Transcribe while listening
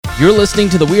You're listening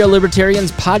to the We Are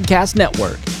Libertarians Podcast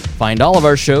Network. Find all of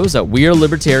our shows at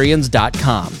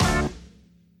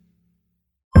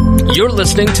wearelibertarians.com. You're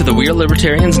listening to the We Are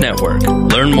Libertarians Network.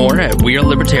 Learn more at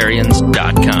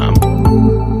wearelibertarians.com.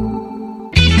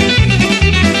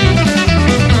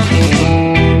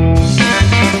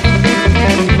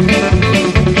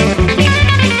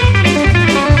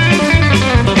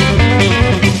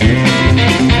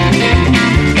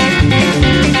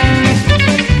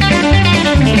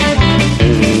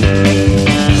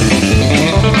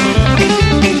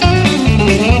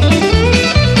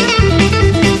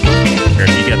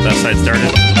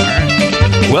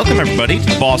 Welcome, everybody, to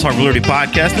the Boss Hog of Liberty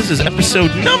podcast. This is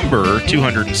episode number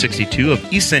 262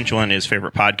 of East Central and his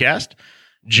favorite podcast,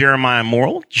 Jeremiah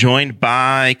Morrill, joined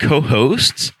by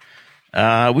co-hosts.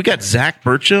 We got Zach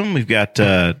Burcham. We've got.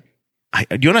 Do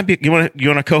you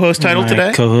want a co-host title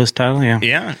today? Co-host title, yeah.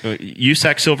 Yeah,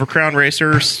 USAC Silver Crown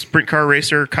racer, sprint car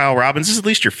racer, Kyle Robbins. This is at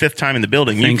least your fifth time in the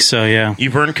building. I think so, yeah.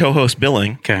 You've earned co-host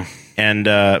billing. Okay.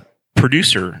 And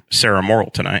producer Sarah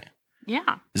Morrill tonight.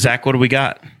 Yeah. Zach, what do we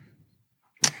got?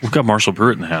 We've got Marshall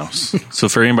Pruett in the house. So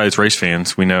for anybody that's race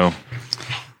fans, we know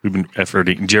we've been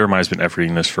efforting. Jeremiah's been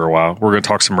efforting this for a while. We're going to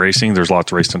talk some racing. There's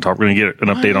lots of racing to talk. We're going to get an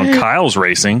update on Kyle's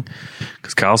racing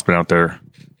because Kyle's been out there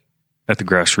at the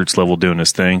grassroots level doing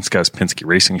his thing. He's got his Penske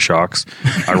Racing Shocks.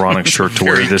 Ironic shirt to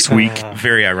wear this week.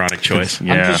 Very ironic choice.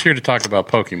 Yeah. I'm just here to talk about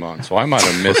Pokemon, so I might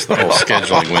have missed the whole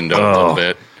scheduling window a little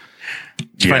bit.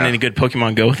 Did you find any good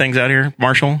Pokemon Go things out here,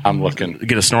 Marshall? I'm looking.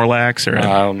 Get a Snorlax? Or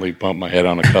I only bumped my head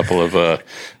on a couple of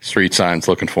street signs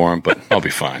looking for them, but I'll be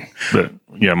fine. But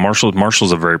yeah,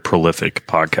 Marshall's a very prolific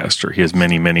podcaster. He has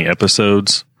many, many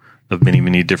episodes of many,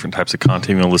 many different types of content.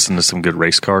 You want to listen to some good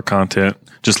race car content.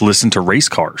 Just listen to race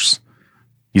cars.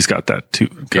 He's got that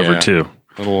covered too.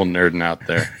 A little nerding out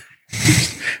there.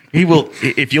 He will,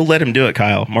 if you'll let him do it,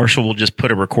 Kyle. Marshall will just put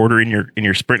a recorder in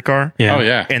your sprint car. Yeah. Oh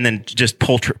yeah, and then just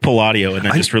pull audio and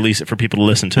then just release it for people to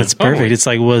listen to. That's perfect. It's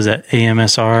like, what is that,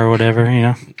 AMSR or whatever, you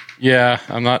know? Yeah,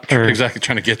 I'm not exactly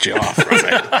trying to get you off from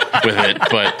it with it,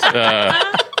 but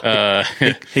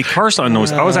Hey, car sound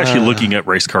noise. I was actually looking at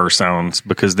race car sounds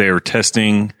because they were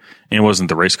testing, and it wasn't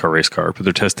the race car, but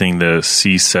they're testing the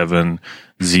C7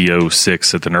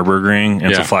 Z06 at the Nürburgring,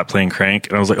 and it's a flat plane crank.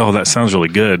 And I was like, oh, that sounds really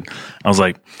good. I was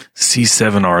like,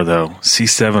 C7R though.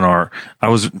 C7R. I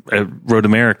was at Road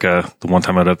America the one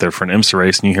time I was up there for an IMSA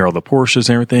race, and you hear all the Porsches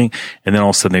and everything, and then all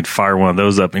of a sudden they'd fire one of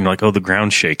those up, and you're like, oh, the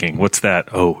ground's shaking. What's that?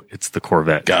 Oh, it's the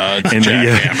Corvette. God's and,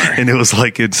 jackhammer. And it was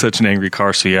like, it's such an angry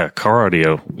car. So yeah, car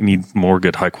audio. We need more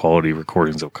good high quality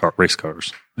recordings of race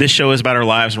cars. This show is about our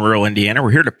lives in rural Indiana.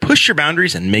 We're here to push your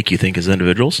boundaries and make you think as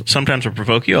individuals. Sometimes we'll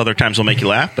provoke you, other times we'll make you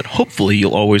laugh, but hopefully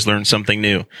you'll always learn something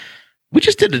new. We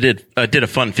just did a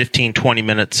fun 15-20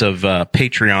 minutes of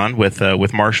Patreon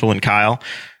with Marshall and Kyle.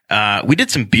 We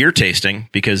did some beer tasting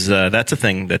because that's a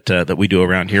thing that we do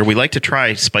around here. We like to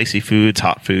try spicy foods,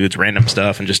 hot foods, random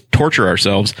stuff, and just torture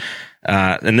ourselves.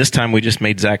 And this time we just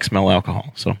made Zach smell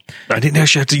alcohol. So I didn't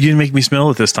actually have to. You didn't make me smell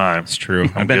it this time. It's true.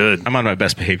 I'm good. I'm on my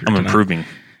best behavior. I'm tonight. improving.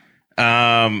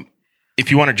 If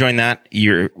you want to join that,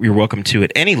 you're welcome to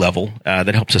at any level.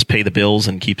 That helps us pay the bills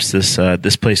and keeps this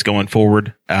place going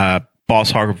forward.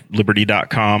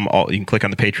 BossHogofLiberty.com. You can click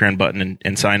on the Patreon button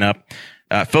and sign up.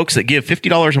 Folks that give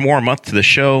 $50 or more a month to the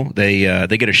show, they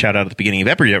get a shout out at the beginning of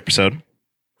every episode.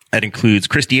 That includes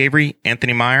Christy Avery,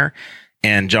 Anthony Meyer,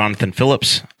 and Jonathan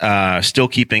Phillips. Still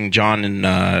keeping John in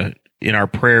our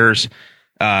prayers.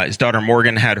 His daughter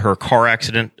Morgan had her car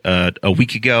accident a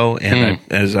week ago, and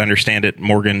as I understand it,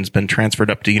 Morgan's been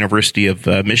transferred up to University of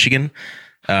Michigan,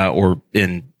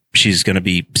 she's going to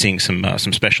be seeing some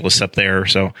specialists up there.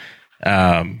 So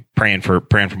praying for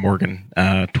Morgan,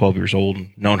 12 years old,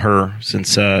 known her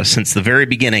since the very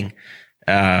beginning.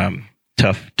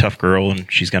 Tough girl,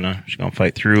 and she's gonna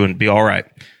fight through and be all right.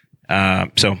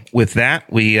 So with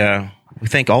that, we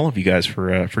thank all of you guys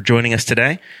for joining us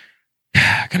today.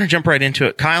 Gonna jump right into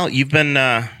it. Kyle, you've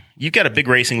got a big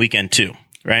racing weekend too,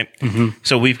 right? Mm-hmm.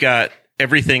 So we've got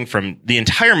everything from the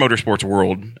entire motorsports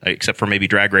world, except for maybe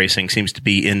drag racing, seems to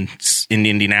be in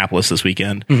Indianapolis this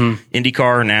weekend. Mm-hmm.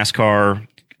 IndyCar, NASCAR,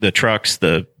 the trucks,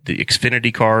 the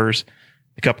Xfinity cars,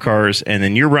 the Cup cars, and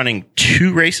then you're running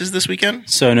 2 races this weekend?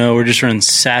 So no, we're just running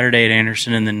Saturday at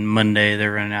Anderson, and then Monday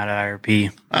they're running out at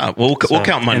IRP. We'll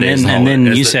count Monday. And then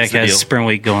USAC has sprint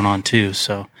week going on too,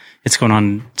 so it's going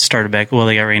on, started back. Well,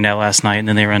 they got rained out last night, and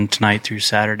then they run tonight through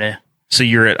Saturday. So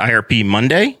you're at IRP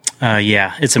Monday?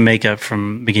 Yeah, it's a makeup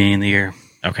from beginning of the year.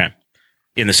 Okay.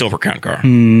 In the Silver Crown car?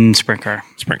 Sprint car.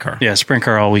 Sprint car. Yeah, sprint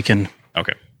car all weekend.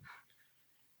 Okay.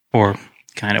 Or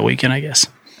kind of weekend, I guess.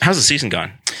 How's the season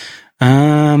gone?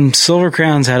 Silver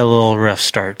Crowns had a little rough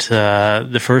start.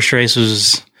 The first race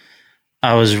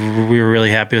we were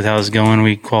really happy with how it was going.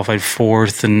 We qualified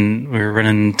fourth and we were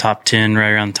running top 10,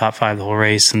 right around the top 5 the whole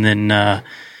race. And then,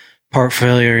 part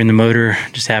failure in the motor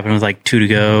just happened with like 2 to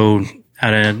go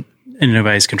out of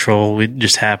anybody's control. It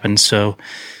just happened. So,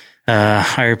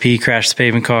 IRP crashed the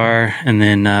pavement car and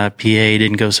then, PA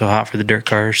didn't go so hot for the dirt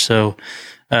cars. So,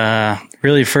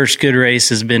 really first good race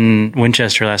has been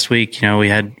Winchester last week. We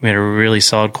had a really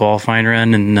solid qualifying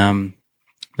run and,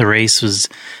 the race was,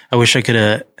 I wish I could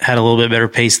have had a little bit better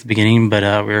pace at the beginning,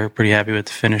 but, we were pretty happy with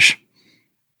the finish.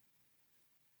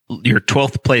 You're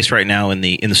 12th place right now in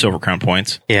the Silver Crown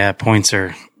points. Yeah, points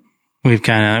are, we're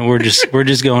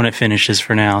just going at finishes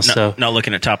for now. So not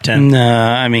looking at top 10.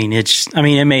 No,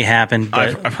 it may happen,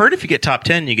 but I've heard if you get top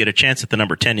 10, you get a chance at the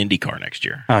number 10 IndyCar next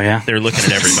year. Oh yeah. They're looking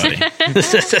at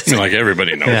everybody. Like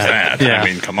everybody knows that. Yeah. I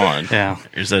mean, come on. Yeah.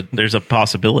 There's a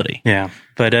possibility. Yeah.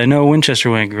 But no, Winchester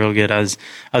went real good. I was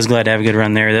glad to have a good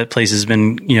run there. That place has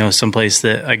been, some place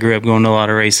that I grew up going to a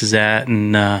lot of races at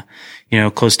and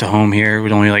close to home here.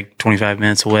 We're only like 25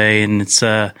 minutes away. And it's,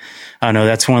 I don't know,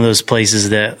 that's one of those places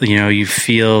that, you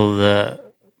feel the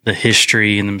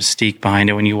history and the mystique behind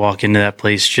it when you walk into that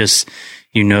place. Just,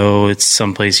 it's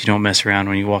someplace you don't mess around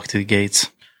when you walk through the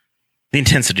gates. The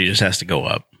intensity just has to go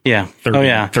up. Yeah.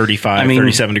 35,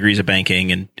 37 degrees of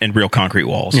banking and real concrete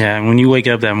walls. Yeah. And when you wake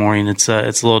up that morning, it's a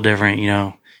little different,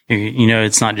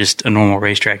 it's not just a normal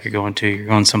racetrack you're going to. You're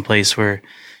going someplace where,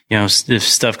 if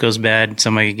stuff goes bad,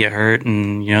 somebody could get hurt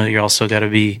and, you're also got to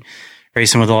be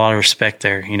racing with a lot of respect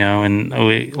there, and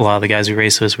a lot of the guys we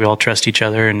race with, we all trust each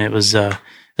other and it was a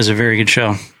very good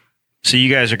show. So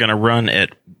you guys are going to run at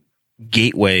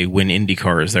Gateway when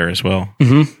IndyCar is there as well.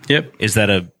 Mm-hmm.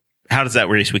 Yep. How does that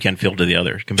race weekend feel to the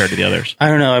others compared to the others? I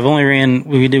don't know. I've only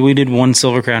we did one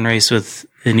Silver Crown race with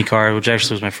IndyCar, which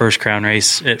actually was my first Crown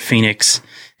race at Phoenix.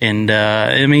 And,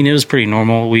 it was pretty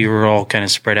normal. We were all kind of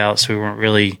spread out. So we weren't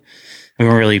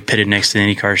really pitted next to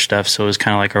the IndyCar stuff. So it was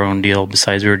kind of like our own deal.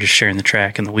 Besides, we were just sharing the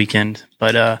track in the weekend,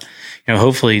 but,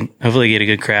 hopefully get a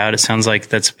good crowd. It sounds like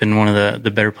that's been one of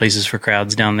the better places for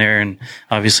crowds down there. And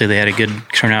obviously they had a good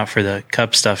turnout for the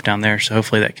Cup stuff down there. So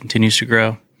hopefully that continues to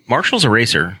grow. Marshall's a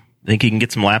racer. Think he can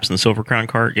get some laps in the Silver Crown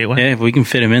car at Gateway? Yeah, if we can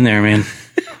fit him in there, man.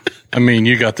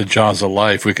 You got the jaws of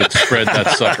life. We could spread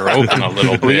that sucker open a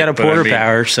little bit. We got a porter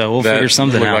power, so we'll figure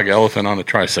something out. Look like elephant on a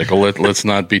tricycle. Let's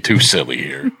not be too silly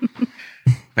here.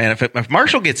 Man, if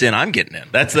Marshall gets in, I'm getting in.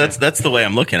 That's the way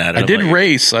I'm looking at it. I did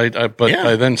race, I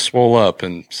then swole up,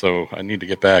 and so I need to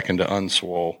get back into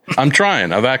unswole. I'm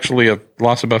trying. I've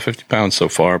lost about 50 pounds so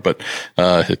far, but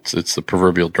it's the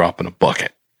proverbial drop in a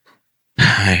bucket.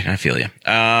 I feel you.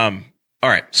 All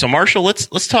right. So Marshall,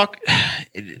 let's talk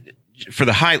for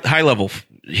the high level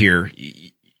here.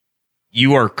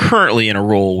 You are currently in a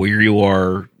role where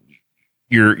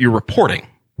you're reporting.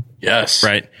 Yes.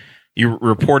 Right. You're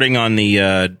reporting on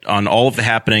on all of the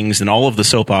happenings and all of the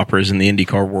soap operas in the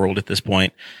IndyCar world at this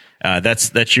point.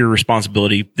 That's your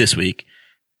responsibility this week,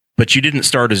 but you didn't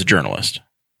start as a journalist.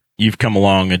 You've come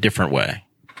along a different way.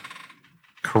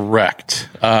 Correct.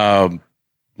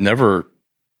 Never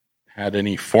had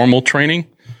any formal training.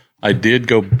 I did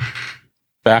go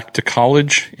back to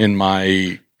college in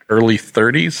my early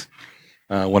 30s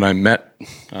when I met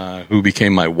who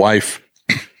became my wife.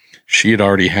 She had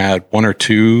already had 1 or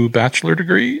 2 bachelor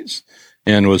degrees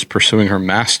and was pursuing her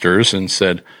master's and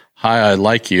said, "Hi, I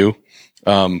like you.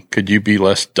 Could you be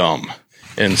less dumb?"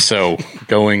 And so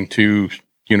going to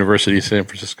University of San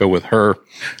Francisco with her.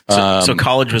 So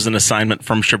college was an assignment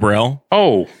from Chabrel?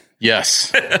 Oh,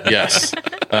 yes. Yes.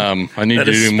 I need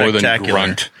to do more than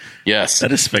grunt. Yes.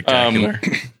 That is spectacular.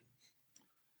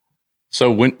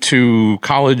 So went to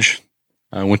college.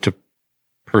 I went to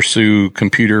pursue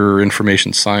computer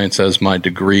information science as my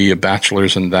degree, a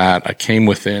bachelor's in that. I came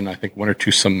within, I think, 1 or 2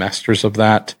 semesters of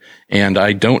that. And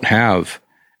I don't have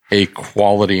a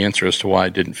quality answer as to why I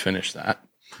didn't finish that.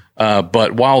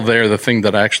 But while there, the thing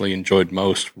that I actually enjoyed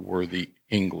most were the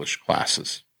English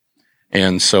classes.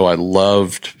 And so I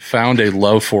found a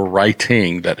love for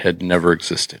writing that had never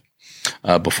existed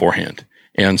beforehand.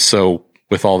 And so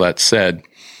with all that said,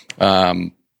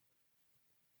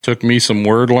 took me some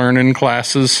word learning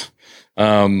classes,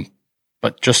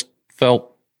 but just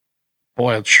felt,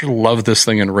 boy, I sure love this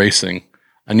thing in racing.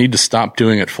 I need to stop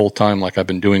doing it full time like I've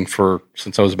been doing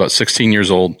since I was about 16 years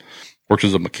old. Worked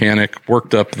as a mechanic,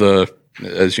 worked up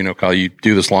as you know, Kyle, you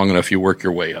do this long enough, you work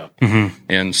your way up. Mm-hmm.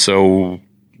 And so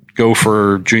go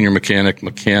for junior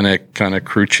mechanic, kind of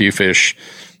crew chief-ish,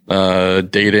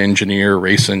 data engineer,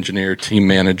 race engineer, team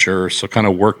manager. So kind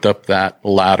of worked up that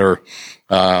ladder,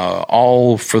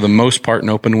 all for the most part in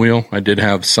open wheel. I did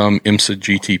have some IMSA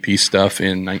GTP stuff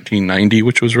in 1990,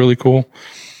 which was really cool.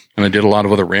 And I did a lot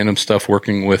of other random stuff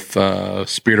working with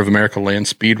Spirit of America Land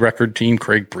Speed Record Team,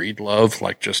 Craig Breedlove,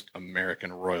 like just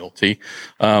American royalty.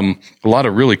 A lot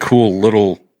of really cool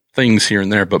little things here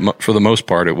and there, but for the most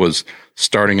part, it was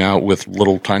starting out with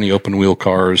little tiny open wheel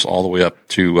cars all the way up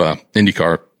to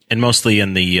IndyCar. And mostly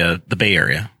in the Bay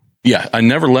Area. Yeah, I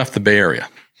never left the Bay Area.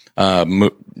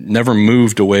 Never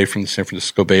moved away from the San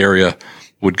Francisco Bay Area.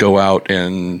 Would go out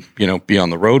and, be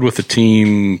on the road with the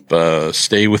team,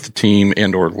 stay with the team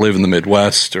and or live in the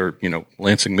Midwest or,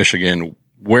 Lansing, Michigan,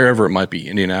 wherever it might be,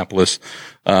 Indianapolis,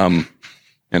 an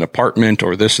apartment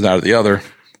or this or that or the other,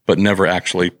 but never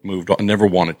actually moved on, never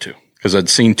wanted to because I'd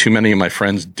seen too many of my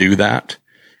friends do that.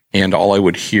 And all I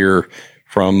would hear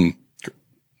from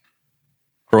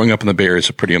growing up in the Bay Area is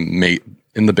a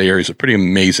pretty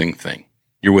amazing thing.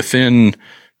 You're within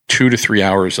 2 to 3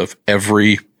 hours of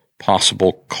every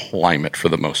possible climate for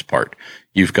the most part.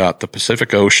 You've got the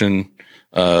Pacific Ocean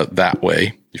that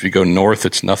way. If you go north,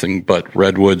 it's nothing but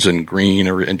redwoods and green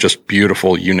and just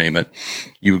beautiful, you name it.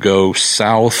 You go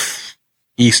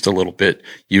southeast a little bit,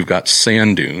 you've got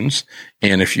sand dunes.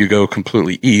 And if you go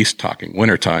completely east, talking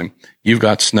wintertime, you've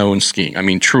got snow and skiing. I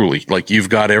mean, truly, like you've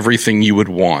got everything you would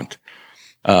want.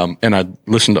 And I'd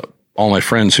listen to all my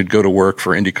friends who'd go to work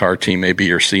for IndyCar Team A,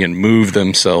 B, or C and move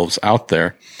themselves out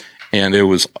there. And it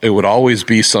would always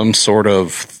be some sort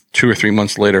of 2 or 3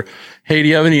 months later. Hey, do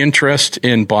you have any interest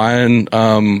in buying,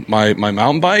 my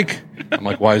mountain bike? I'm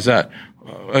like, why is that?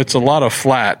 It's a lot of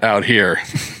flat out here.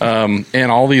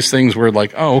 And all these things were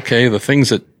like, oh, okay. The things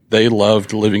that they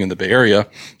loved living in the Bay Area,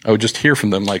 I would just hear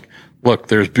from them like, look,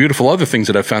 there's beautiful other things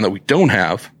that I found that we don't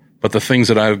have, but the things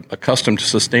that I've accustomed to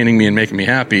sustaining me and making me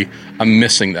happy, I'm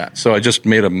missing that. So I just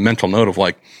made a mental note of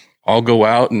like, I'll go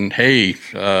out and, hey,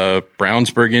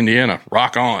 Brownsburg, Indiana,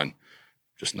 rock on.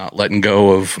 Just not letting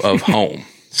go of home.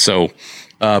 So,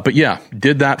 but yeah,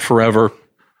 did that forever.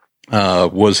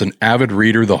 Was an avid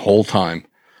reader the whole time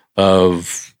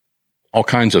of all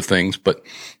kinds of things, but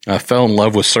fell in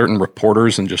love with certain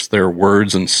reporters and just their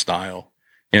words and style.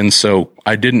 And so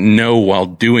I didn't know while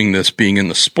doing this, being in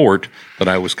the sport, that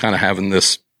I was kind of having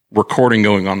this recording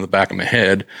going on in the back of my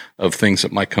head of things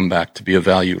that might come back to be of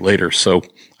value later. So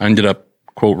I ended up,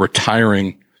 quote,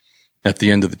 retiring at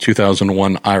the end of the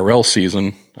 2001 IRL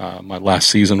season. My last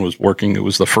season was working. It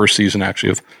was the first season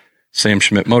actually of Sam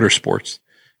Schmidt Motorsports,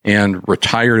 and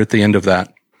retired at the end of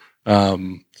that.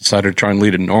 Decided to try and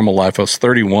lead a normal life. I was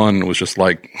 31 and was just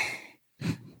like,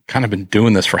 kind of been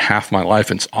doing this for half my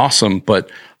life. And it's awesome, but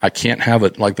I can't have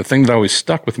it. Like the thing that always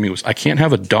stuck with me was I can't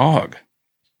have a dog.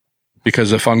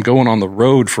 Because if I'm going on the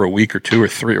road for a week or 2 or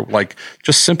 3, or like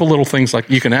just simple little things like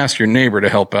you can ask your neighbor to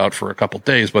help out for a couple of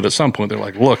days, but at some point they're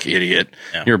like, look, idiot,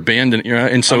 you're abandoned.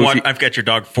 And so I've got your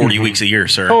dog 40 weeks a year,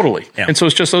 sir. Totally. Yeah. And so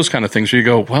it's just those kind of things where you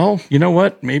go, well, you know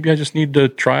what? Maybe I just need to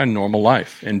try a normal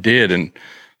life, and did, and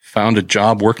found a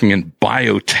job working in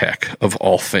biotech of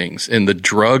all things in the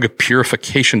drug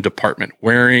purification department,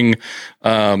 wearing,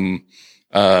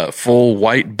 full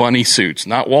white bunny suits,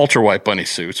 not Walter White bunny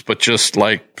suits, but just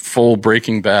like full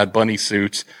Breaking Bad bunny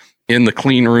suits in the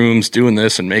clean rooms doing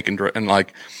this and and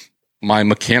like my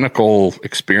mechanical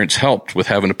experience helped with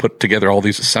having to put together all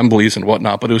these assemblies and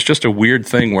whatnot. But it was just a weird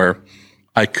thing where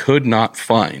I could not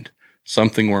find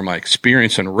something where my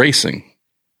experience in racing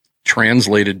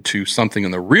translated to something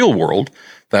in the real world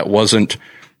that wasn't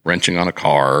wrenching on a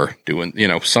car, doing,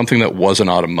 something that wasn't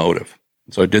automotive.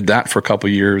 So I did that for a couple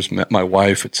of years, met my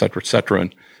wife, et cetera,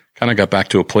 and kind of got back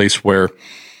to a place where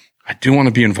I do want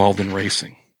to be involved in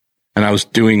racing. And I was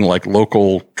doing like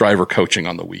local driver coaching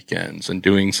on the weekends and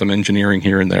doing some engineering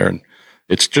here and there. And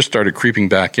it's just started creeping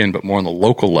back in, but more on the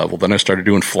local level. Then I started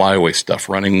doing flyaway stuff,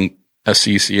 running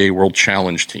SCCA World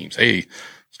Challenge teams. Hey,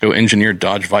 let's go engineer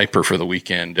Dodge Viper for the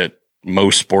weekend at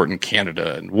Mo Sport in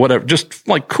Canada and whatever, just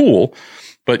like cool.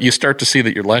 But you start to see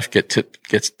that your life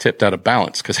gets tipped out of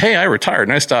balance because, hey, I retired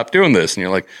and I stopped doing this. And you're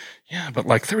like, yeah, but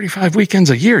like 35 weekends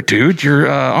a year, dude, you're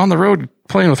on the road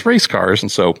playing with race cars.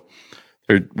 And so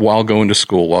while going to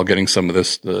school, while getting some of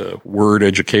this word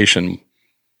education,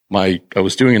 I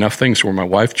was doing enough things where my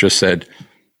wife just said,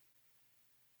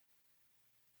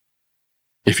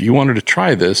 if you wanted to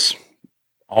try this,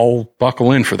 I'll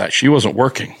buckle in for that. She wasn't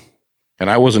working. And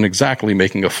I wasn't exactly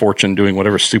making a fortune doing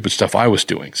whatever stupid stuff I was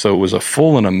doing. So it was a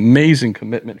full and amazing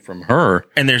commitment from her.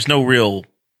 And there's no real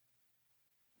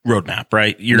roadmap,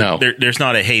 right? No. There's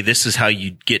not a, hey, this is how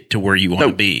you get to where you want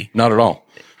to be. Not at all.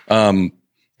 And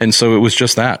so it was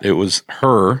just that. It was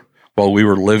her, well, we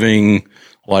were living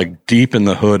like deep in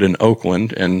the hood in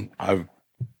Oakland, and I've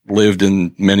lived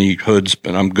in many hoods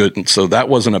and I'm good. And so that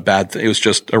wasn't a bad thing. It was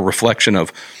just a reflection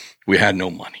of we had no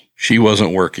money. She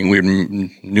wasn't working. We were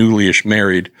newly-ish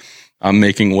married. I'm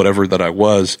making whatever that I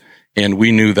was. And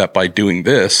we knew that by doing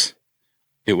this,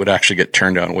 it would actually get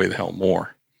turned down way the hell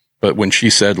more. But when she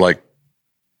said, like,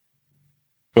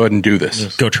 go ahead and do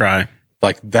this. Go try.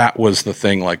 Like, that was the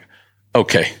thing. Like,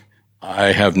 okay,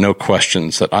 I have no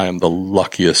questions that I am the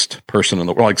luckiest person in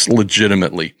the world. Like,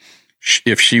 legitimately,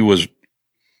 if she was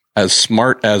as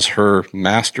smart as her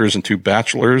master's and 2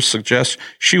 bachelors suggest,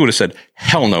 she would have said,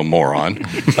 hell no, moron.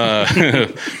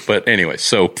 But anyway,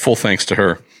 so full thanks to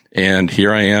her. And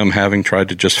here I am, having tried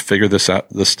to just figure this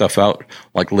stuff out,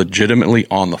 like legitimately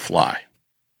on the fly.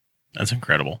 That's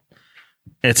incredible.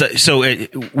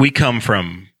 We come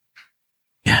from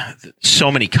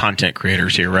so many content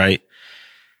creators here, right?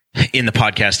 In the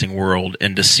podcasting world,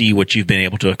 and to see what you've been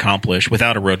able to accomplish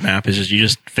without a roadmap is just, you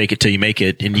just fake it till you make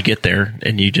it, and you get there,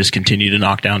 and you just continue to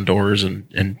knock down doors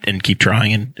and keep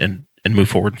trying and move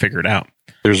forward and figure it out.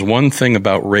 There's one thing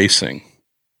about racing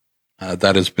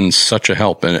that has been such a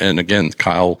help. And again,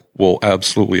 Kyle will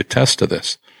absolutely attest to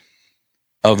this.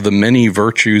 Of the many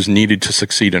virtues needed to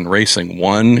succeed in racing,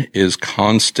 one is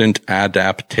constant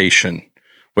adaptation.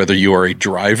 Whether you are a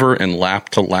driver and lap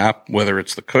to lap, whether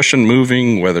it's the cushion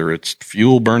moving, whether it's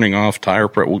fuel burning off, tire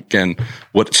pressure, again,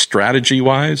 what strategy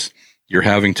wise, you're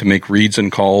having to make reads and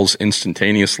calls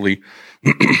instantaneously.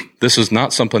 This is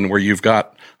not something where you've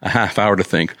got a half hour to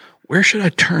think, where should I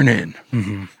turn in?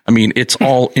 Mm-hmm. I mean, it's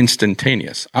all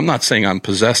instantaneous. I'm not saying I'm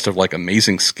possessed of like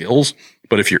amazing skills,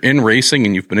 but if you're in racing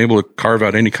and you've been able to carve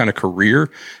out any kind of career,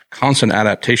 constant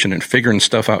adaptation and figuring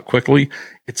stuff out quickly,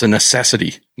 it's a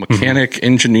necessity. Mechanic,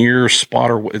 engineer,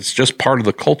 spotter, it's just part of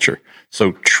the culture.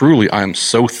 So truly, I'm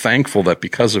so thankful that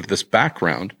because of this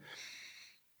background,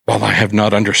 while I have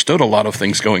not understood a lot of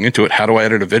things going into it, how do I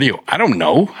edit a video? I don't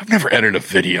know. I've never edited a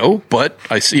video, but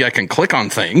I see I can click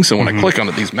on things. And when I click on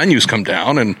it, these menus come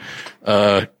down, and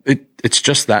it's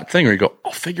just that thing where you go,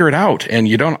 I'll figure it out. And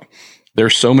you don't.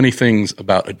 There's so many things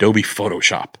about Adobe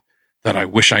Photoshop that I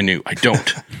wish I knew. I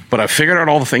don't, but I've figured out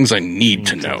all the things I need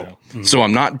to know. Mm-hmm. So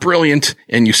I'm not brilliant.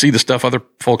 And you see the stuff other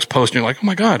folks post and you're like, oh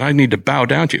my God, I need to bow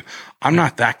down to you. I'm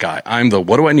not that guy. I'm the,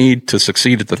 what do I need to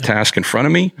succeed at the task in front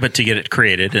of me? But to get it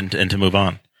created and to move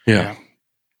on. Yeah.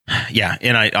 Yeah.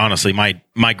 And I honestly,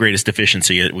 my greatest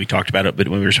deficiency, we talked about it, but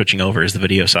when we were switching over, is the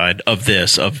video side of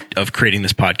this, of creating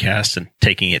this podcast and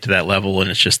taking it to that level.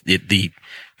 And it's just the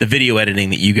video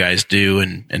editing that you guys do,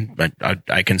 and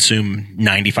I consume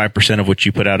 95% of what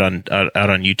you put out on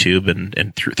YouTube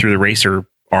and through the racer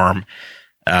arm,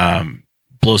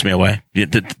 blows me away.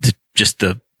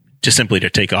 Just simply to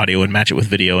take audio and match it with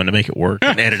video and to make it work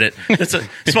and edit it.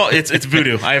 It's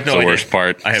voodoo. I have no idea. The worst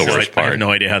part. I have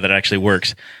no idea how that actually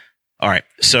works. All right.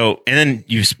 So, and then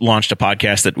you launched a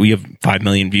podcast that we have 5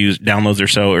 million views, downloads or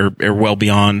so, or well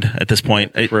beyond at this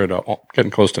point. We're at getting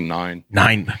close to 9.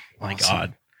 9. My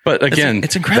God. But again,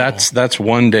 it's incredible. That's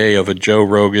one day of a Joe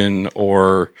Rogan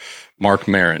or Mark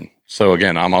Maron. So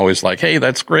again, I'm always like, hey,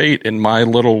 that's great in my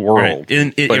little world.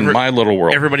 Right. In my little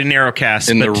world, everybody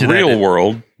narrowcasts. In the real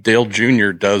world, Dale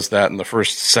Jr. does that in the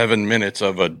first 7 minutes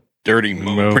of a Dirty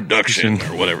Mo production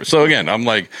or whatever. So again, I'm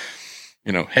like,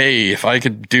 hey, if I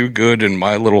could do good in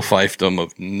my little fiefdom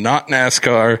of not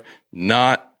NASCAR,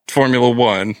 not Formula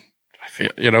One,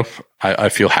 I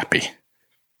feel happy.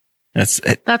 That's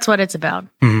what it's about.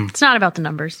 Mm-hmm. It's not about the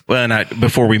numbers. Well, and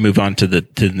before we move on to the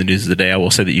news of the day, I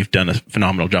will say that you've done a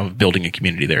phenomenal job of building a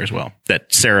community there as well,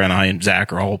 that Sarah and I and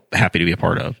Zach are all happy to be a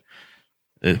part of,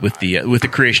 with the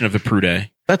creation of the Pruett.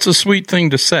 That's a sweet thing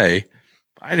to say.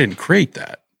 I didn't create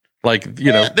that. Like,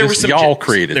 y'all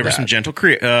created that. There was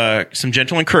some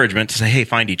gentle encouragement to say, hey,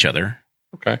 find each other.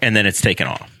 Okay. And then it's taken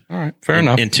off. All right. Fair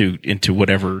enough. Into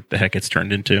whatever the heck it's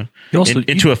turned into.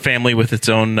 Into a family with its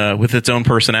own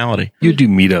personality. You do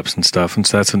meetups and stuff. And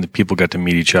so that's when the people got to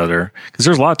meet each other. Cause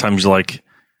there's a lot of times like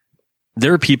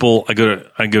there are people, I go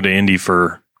to Indy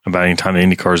for about any time the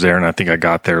Indy car's there. And I think I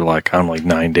got there like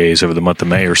 9 days over the month of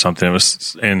May or something.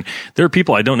 And there are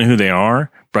people, I don't know who they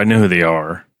are, but I know who they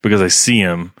are because I see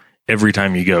them every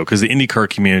time you go. Cause the IndyCar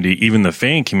community, even the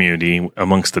fan community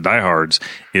amongst the diehards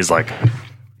is like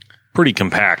pretty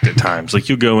compact at times. Like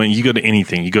you go to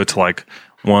anything, you go to like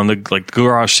one of the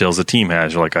garage sales the team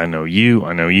has. You're like, I know you,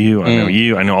 I know you, I know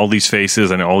you, I know all these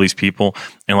faces, I know all these people.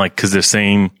 And like, cause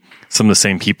some of the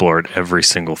same people are at every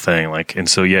single thing. Like, and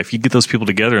so, yeah, if you get those people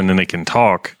together and then they can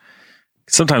talk,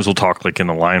 sometimes we'll talk like in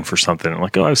the line for something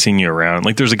like, oh, I've seen you around.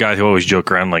 Like there's a guy who always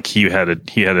joke around like he had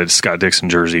a Scott Dixon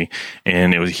jersey,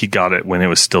 and he got it when it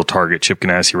was still Target Chip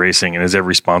Ganassi Racing, and as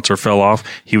every sponsor fell off,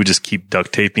 he would just keep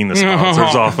duct taping the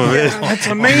sponsors off of it. That's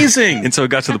amazing. And so it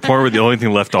got to the point where the only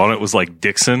thing left on it was like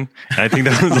Dixon. And I think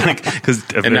that was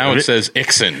like and now it says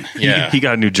Ixon. Yeah, he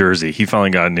got a new jersey. He finally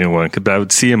got a new one. But I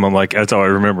would see him. I'm like, that's all I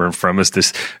remember him from is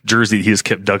this jersey. He just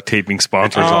kept duct taping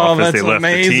sponsors off as they left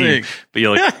the team. But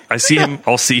you're like,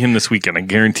 I'll see him this weekend. I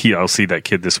guarantee I'll see that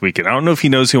kid this weekend. I don't know if he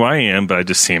knows who I am, but I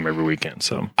just see him every weekend.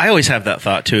 So I always have that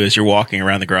thought too. As you're walking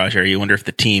around the garage area, you wonder if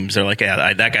the teams are like,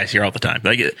 yeah, that guy's here all the time.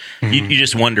 Like, you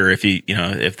just wonder if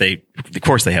if they, of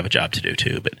course, they have a job to do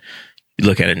too. But you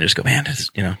look at it and just go, man,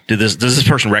 does this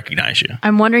person recognize you?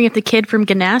 I'm wondering if the kid from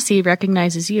Ganassi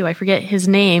recognizes you. I forget his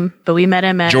name, but we met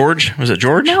him at George. Was it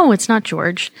George? No, it's not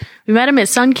George. We met him at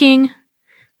Sun King.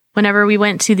 Whenever we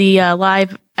went to the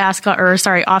live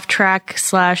off track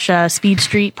 / Speed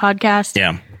Street podcast.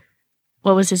 Yeah.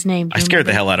 What was his name? I scared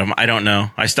the hell out of him. I don't know.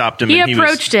 I stopped him. He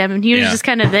approached him and he was just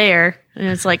kind of there. And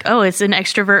it's like, oh, it's an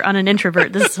extrovert on an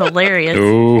introvert. This is hilarious.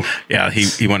 Oh, yeah.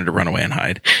 He wanted to run away and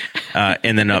hide.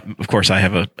 And then, of course, I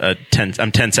have I'm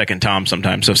 10-second Tom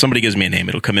sometimes. So if somebody gives me a name,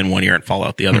 it'll come in one ear and fall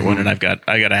out the other one. And I got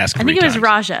to ask him. I think it was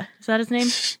Raja. Is that his name?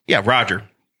 Yeah, Roger.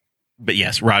 But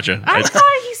yes, Raja. I thought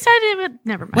he said it, but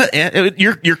never mind. Well,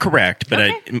 you're correct, but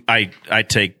okay. I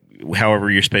take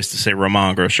however you're supposed to say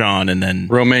Romain Grosjean and then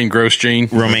Romain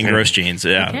Grosjean. Romain Grosjeans.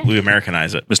 Yeah, okay. We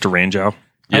Americanize it. Mr. Ranjow.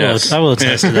 Yes. I will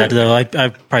attest to that though. I've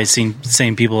probably seen the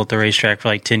same people at the racetrack for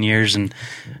like 10 years, and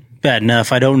bad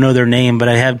enough, I don't know their name, but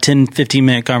I have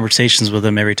 10-15-minute conversations with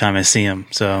them every time I see them.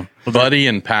 So Buddy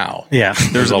and Pal. Yeah.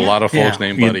 There's a lot of folks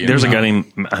named Buddy. There's a guy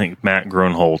named, I think, Matt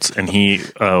Gronholtz, and he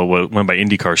went by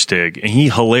IndyCar Stig, and he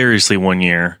hilariously one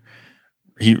year,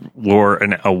 he wore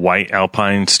a white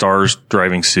Alpine Stars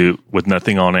driving suit with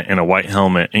nothing on it and a white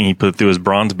helmet, and he threw his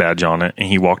bronze badge on it, and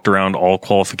he walked around all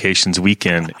qualifications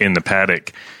weekend in the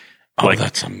paddock. Oh,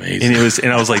 that's amazing.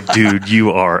 And I was like, dude,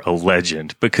 you are a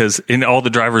legend, because all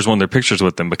the drivers wanted their pictures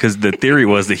with him, because the theory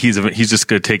was that he's just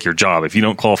going to take your job. If you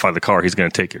don't qualify the car, he's going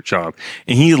to take your job.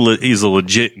 And he's a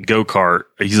legit go-kart.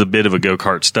 He's a bit of a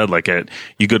go-kart stud. Like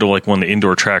you go to like one of the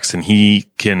indoor tracks and he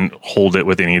can hold it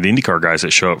with any of the IndyCar guys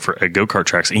that show up at go-kart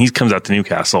tracks. And he comes out to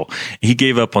Newcastle. He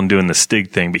gave up on doing the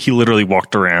Stig thing, but he literally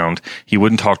walked around. He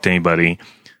wouldn't talk to anybody.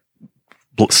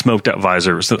 Smoked out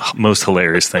visor. It was the most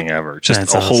hilarious thing ever. Just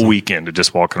That's awesome. Whole weekend of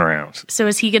just walking around. So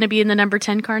is he going to be in the number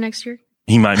 10 car next year?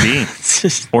 He might be.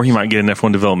 Or he might get an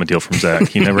F1 development deal from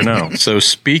Zach. You never know. So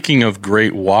speaking of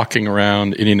great walking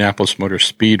around Indianapolis Motor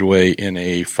Speedway in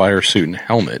a fire suit and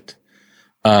helmet,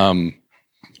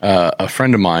 a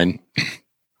friend of mine,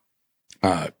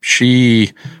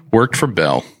 she worked for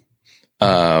Bell.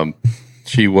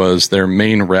 She was their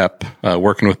main rep,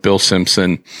 working with Bill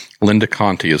Simpson. Linda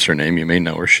Conti is her name. You may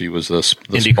know her. She was the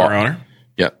IndyCar owner.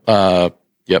 Yep.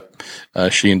 Yep.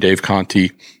 She and Dave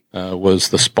Conti was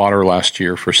the spotter last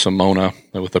year for Simona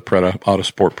with the Pruett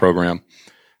Autosport program.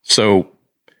 So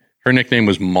her nickname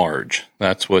was Marge.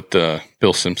 That's what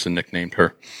Bill Simpson nicknamed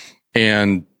her.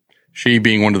 And she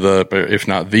being one of the, if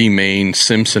not the main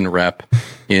Simpson rep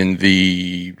in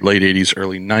the late 80s,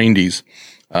 early 90s,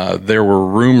 there were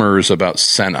rumors about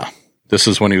Senna. This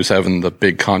is when he was having the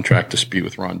big contract dispute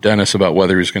with Ron Dennis about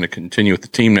whether he was going to continue with the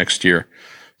team next year.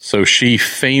 So she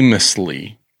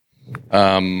famously,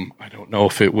 I don't know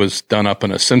if it was done up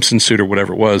in a Simpson suit or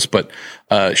whatever it was, but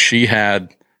she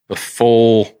had the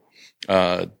full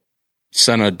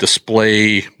Senna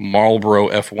display Marlboro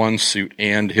F1 suit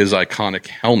and his iconic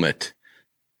helmet,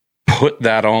 put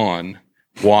that on,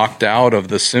 walked out of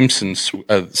the Simpson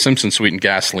suite in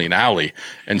Gasoline Alley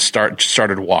and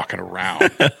started walking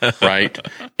around, right?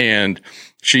 And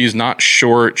she's not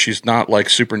short. She's not like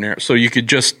super narrow. So you could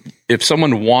just, if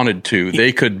someone wanted to,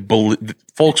 they could,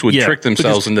 folks would trick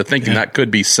themselves into thinking that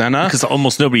could be Senna. Because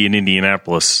almost nobody in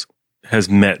Indianapolis has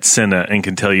met Senna and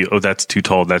can tell you, oh, that's too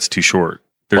tall, that's too short.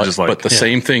 They're just like, but the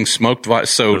same thing, smoked,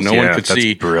 so no one could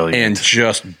see, brilliant. And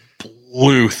just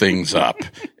blew things up.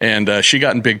 And she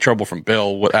got in big trouble from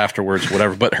Bill afterwards,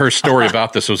 whatever. But her story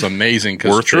about this was amazing,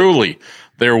 because truly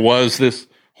there was this,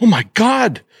 oh my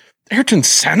God, Ayrton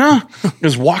Senna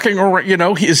is walking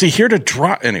around, is he here to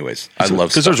draw? Anyways, I love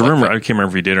because there's a rumor, I can't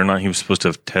remember if he did or not, he was supposed to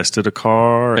have tested a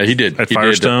car. Yeah, he did. At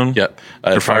Firestone? Yep.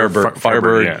 At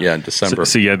Firebird, in December.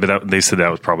 So but they said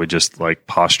that was probably just like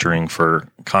posturing for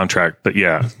contract. But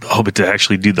yeah, but to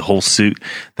actually do the whole suit,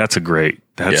 that's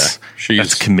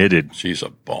that's committed. She's a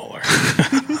baller.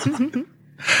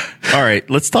 All right,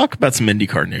 let's talk about some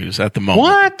IndyCar news at the moment.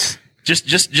 What?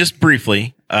 Just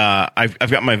briefly, I've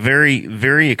got my very,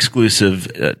 very exclusive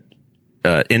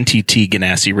NTT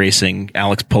Ganassi Racing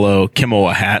Alex Palou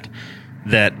Kimoa hat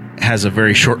that has a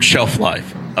very short shelf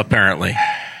life, apparently.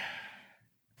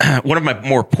 One of my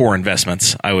more poor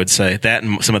investments, I would say. That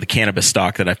and some of the cannabis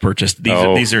stock that I've purchased.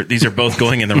 These are both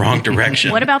going in the wrong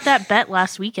direction. What about that bet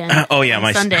last weekend?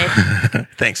 My Sunday.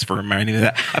 Thanks for reminding me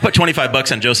of that. I put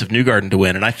 $25 on Joseph Newgarden to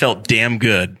win, and I felt damn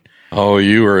good. Oh,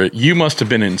 you must have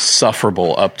been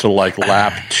insufferable up to like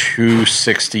lap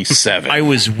 267. I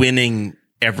was winning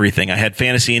everything. I had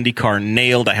Fantasy IndyCar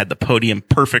nailed. I had the podium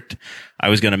perfect. I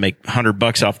was going to make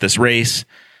 $100 off this race.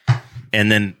 And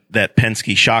then that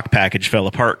Penske shock package fell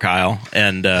apart, Kyle.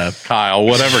 And Kyle.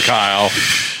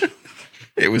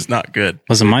 It was not good.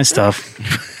 Wasn't my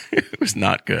stuff. It was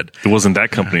not good. It wasn't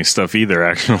that company's stuff either,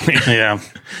 actually. Yeah.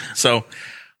 So,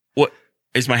 what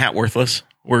is my hat worthless?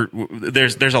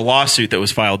 There's a lawsuit that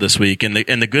was filed this week, and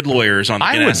the good lawyers on the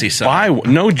Ganassi side.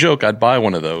 No joke, I'd buy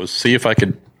one of those. See if I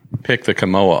could pick the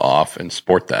Kimoa off and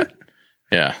sport that.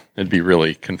 Yeah, it'd be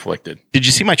really conflicted. Did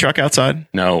you see my truck outside?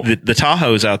 No. The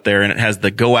Tahoe's out there, and it has the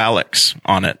Go Alex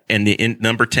on it and the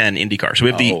number 10 IndyCar. So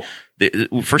we have the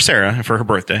for Sarah, for her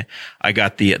birthday, I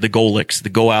got the Golix, the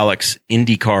Go Alex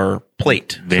IndyCar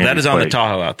plate. So that is on the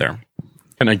Tahoe out there.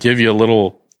 Can I give you a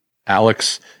little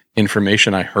Alex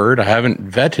information I heard? I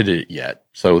haven't vetted it yet,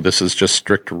 so this is just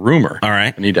strict rumor. All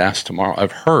right. I need to ask tomorrow.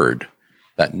 I've heard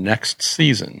that next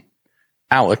season,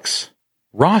 Alex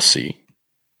Rossi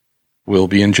will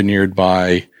be engineered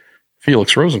by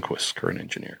Felix Rosenquist's current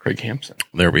engineer, Craig Hampson.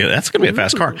 There we go. That's going to be a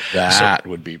fast car. That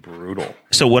would be brutal.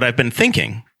 So what I've been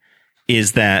thinking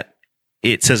is that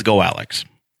it says Go Alex.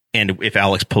 And if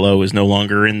Alex Palou is no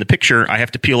longer in the picture, I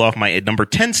have to peel off my number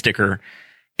 10 sticker,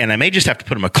 and I may just have to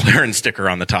put a McLaren sticker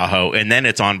on the Tahoe, and then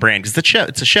it's on brand because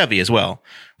it's a Chevy as well.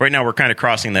 Right now, we're kind of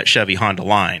crossing that Chevy Honda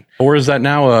line. Or is that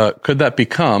now, could that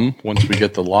become, once we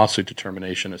get the lawsuit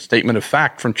determination, a statement of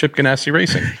fact from Chip Ganassi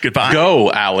Racing? Goodbye.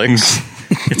 Go, Alex.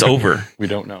 It's over. We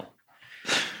don't know.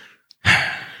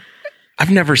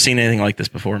 I've never seen anything like this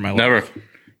before in my life.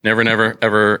 Never,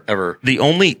 ever. The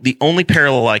only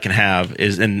parallel I can have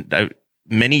is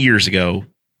many years ago,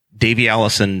 Davey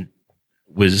Allison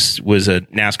was a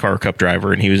NASCAR Cup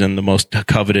driver, and he was in the most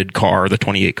coveted car, the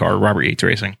 28 car, Robert Yates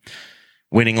Racing,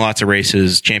 winning lots of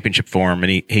races, championship form,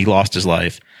 and he lost his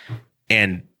life.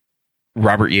 And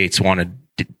Robert Yates wanted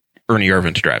Ernie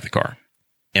Irvan to drive the car,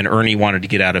 and Ernie wanted to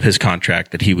get out of his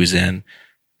contract that he was in,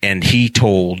 and he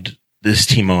told this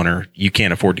team owner, "You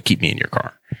can't afford to keep me in your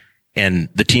car." And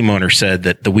the team owner said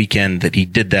that the weekend that he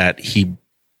did that, he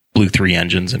blew 3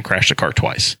 engines and crashed the car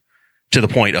twice, to the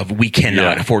point of we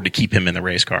cannot afford to keep him in the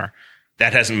race car.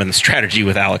 That hasn't been the strategy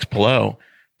with Alex Palou,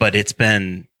 but it's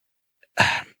been,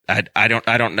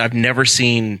 I've never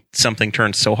seen something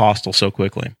turn so hostile so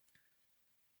quickly.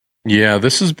 Yeah,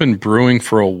 this has been brewing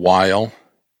for a while.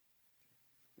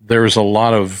 There's a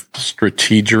lot of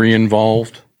strategery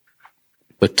involved.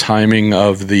 The timing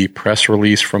of the press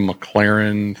release from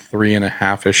McLaren,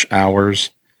 3.5-ish hours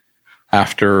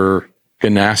after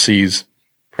Ganassi's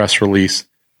press release,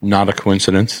 not a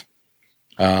coincidence.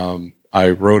 I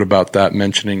wrote about that,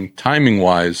 mentioning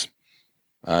timing-wise,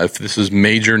 if this is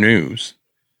major news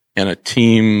and a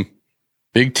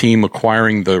big team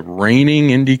acquiring the reigning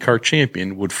IndyCar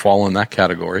champion would fall in that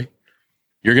category.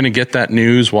 You're going to get that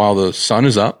news while the sun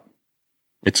is up.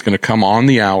 It's going to come on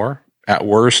the hour, at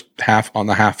worst half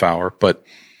hour. But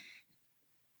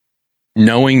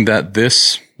knowing that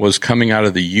this was coming out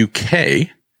of the UK,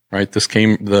 right?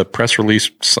 The press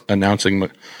release announcing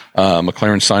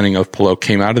McLaren signing of Palou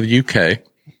came out of the UK.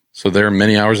 So they're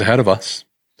many hours ahead of us.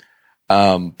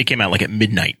 It came out like at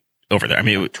midnight over there. I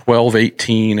mean,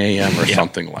 12:18 a.m. or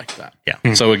something like that.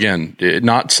 Yeah. So again,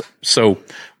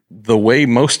 the way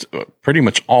pretty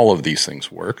much all of these things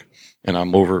work, and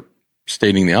I'm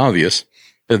overstating the obvious,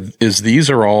 is these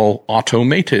are all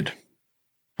automated.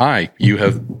 Hi, you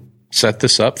have set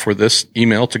this up for this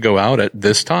email to go out at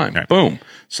this time. Right. Boom.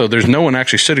 So there's no one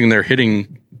actually sitting there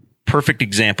hitting. Perfect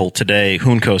example today.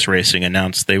 Hunkos Racing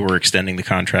announced they were extending the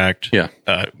contract. Yeah.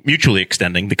 Mutually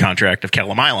extending the contract of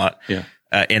Kalamilot. Yeah.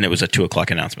 And it was a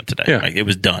 2:00 announcement today. Yeah. Like, it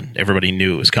was done. Everybody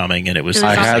knew it was coming, and it was.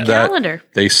 I had that. Calendar.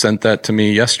 They sent that to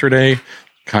me yesterday,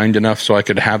 kind enough so I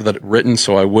could have that written,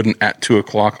 so I wouldn't at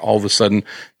 2:00 all of a sudden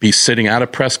be sitting at a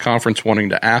press conference wanting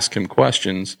to ask him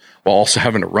questions while also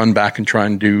having to run back and try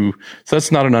and do. So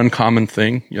that's not an uncommon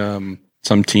thing.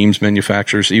 Some teams,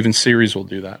 manufacturers, even series will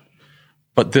do that,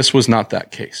 but this was not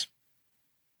that case.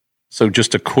 So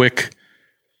just a quick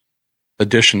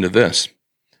addition to this.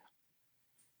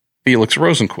 Felix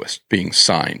Rosenquist being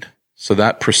signed. So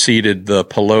that preceded the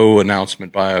Palou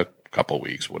announcement by a couple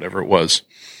weeks, whatever it was.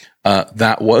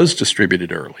 That was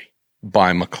distributed early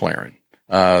by McLaren.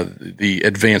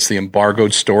 The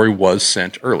embargoed story was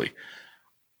sent early.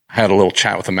 I had a little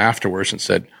chat with him afterwards and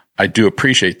said, I do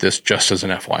appreciate this just as an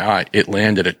FYI. It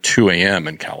landed at 2 a.m.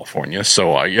 in California.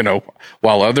 So,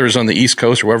 while others on the East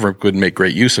Coast or wherever could make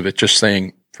great use of it, just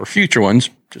saying for future ones,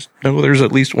 just know there's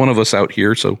at least one of us out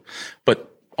here. So,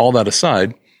 but all that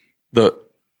aside, the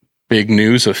big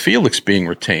news of Felix being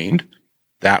retained,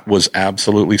 that was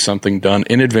absolutely something done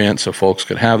in advance so folks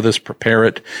could have this, prepare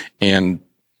it, and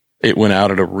it went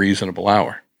out at a reasonable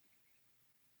hour.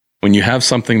 When you have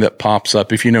something that pops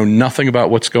up, if you know nothing about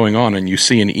what's going on and you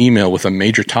see an email with a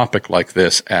major topic like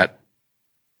this at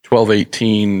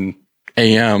 12:18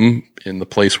 a.m. in the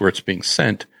place where it's being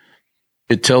sent,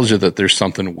 it tells you that there's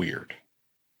something weird.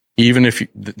 Even if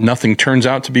nothing turns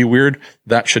out to be weird,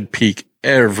 that should pique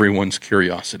everyone's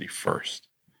curiosity first.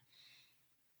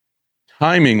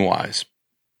 Timing-wise,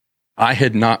 I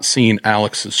had not seen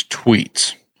Alex's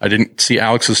tweets. I didn't see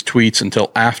Alex's tweets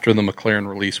until after the McLaren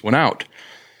release went out.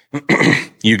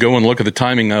 You go and look at the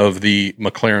timing of the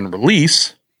McLaren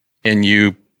release, and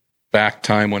you back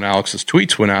time when Alex's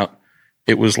tweets went out.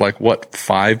 It was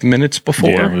 5 minutes before?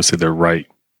 Yeah, I'm going to say they're right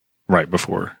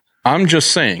before. I'm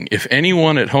just saying, if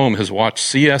anyone at home has watched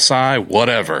CSI,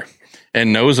 whatever,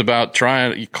 and knows about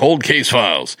trying cold case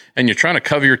files, and you're trying to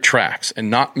cover your tracks and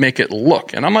not make it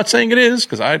look, and I'm not saying it is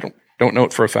because I don't know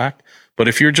it for a fact, but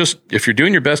if you're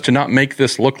doing your best to not make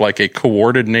this look like a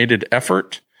coordinated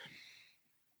effort,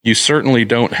 you certainly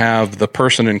don't have the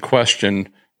person in question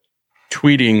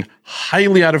tweeting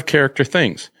highly out of character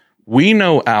things. We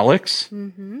know Alex,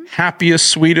 happiest,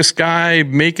 sweetest guy,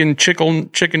 making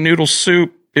chicken noodle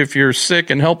soup if you're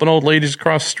sick and helping old ladies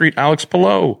across the street, Alex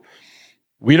Pillow.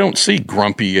 We don't see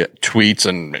grumpy tweets,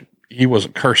 and he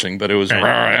wasn't cursing, but it was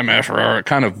MF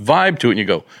kind of vibe to it, and you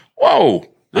go, whoa,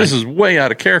 this is way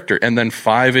out of character. And then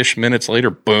 5-ish minutes later,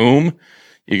 boom,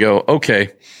 you go,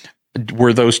 okay.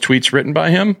 Were those tweets written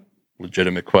by him?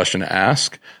 Legitimate question to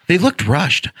ask. They looked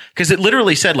rushed because it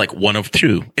literally said 1 of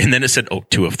 2, and then it said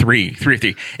 2 of 3, 3 of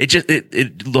 3. It just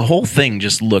the whole thing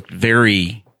just looked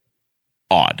very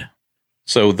odd.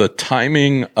 So the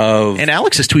timing of and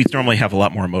Alex's tweets normally have a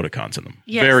lot more emoticons in them.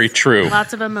 Yes. Very true.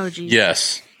 Lots of emojis.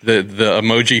 Yes, the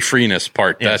emoji freeness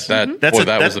part. Yes. That was a big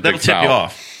that'll tip you foul.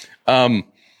 off.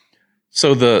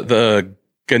 So the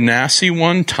Ganassi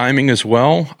one timing as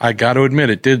well. I got to admit,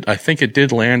 it did. I think it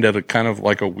did land at a kind of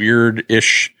a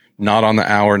weird-ish, not on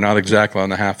the hour, not exactly on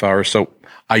the half hour. So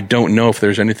I don't know if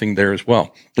there's anything there as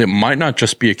well. It might not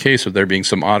just be a case of there being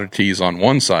some oddities on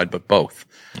one side, but both.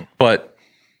 But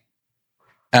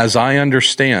as I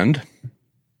understand,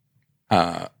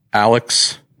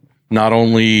 Alex not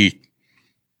only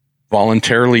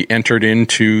voluntarily entered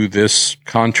into this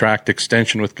contract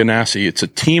extension with Ganassi, it's a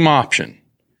team option.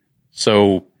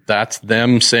 So that's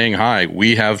them saying, hi,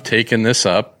 we have taken this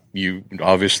up. You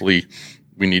obviously,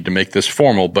 we need to make this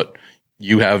formal, but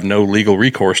you have no legal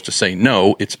recourse to say,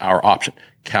 no, it's our option.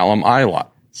 Callum Ilott,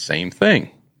 same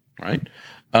thing, right?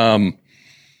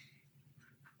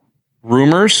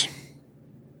 Rumors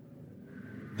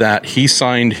that he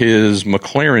signed his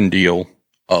McLaren deal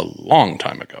a long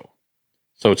time ago.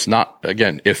 So it's not,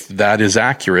 again, if that is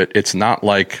accurate, it's not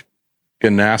like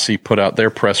Ganassi put out their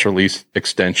press release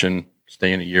extension,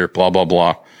 stay in a year, blah, blah,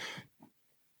 blah.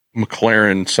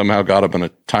 McLaren somehow got up in a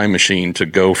time machine to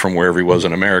go from wherever he was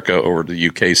in America over to the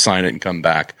UK, sign it, and come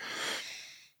back.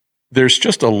 There's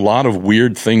just a lot of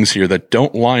weird things here that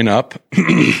don't line up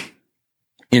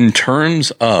in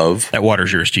terms of... That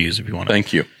water's yours to use if you want to.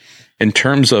 Thank you. In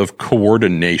terms of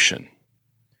coordination.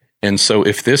 And so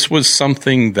if this was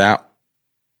something that,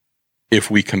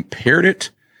 if we compared it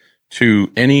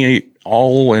to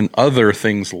all and other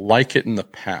things like it in the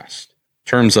past, in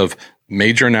terms of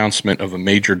major announcement of a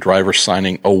major driver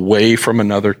signing away from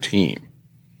another team,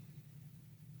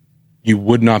 you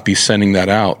would not be sending that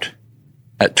out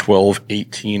at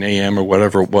 12:18 a.m. or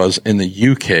whatever it was in the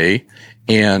UK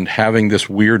and having this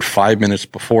weird 5 minutes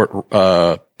before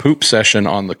poop session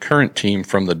on the current team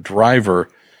from the driver.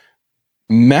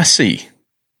 Messy.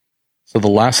 So the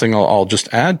last thing I'll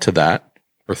just add to that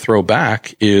or throw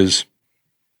back is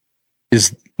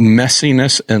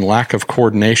messiness and lack of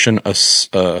coordination a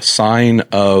sign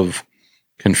of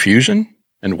confusion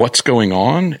and what's going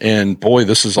on? And boy,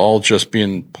 this is all just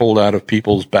being pulled out of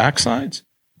people's backsides?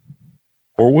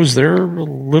 Or was there a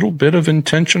little bit of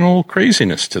intentional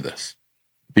craziness to this?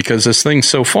 Because this thing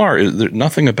so far,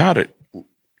 nothing about it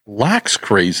lacks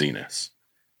craziness.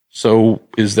 So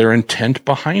is there intent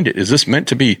behind it? Is this meant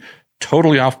to be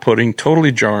totally off-putting,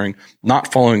 totally jarring,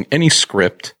 not following any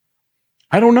script?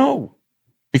 I don't know.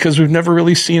 because we've never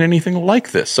really seen anything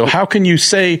like this. So how can you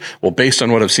say, well, based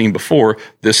on what I've seen before,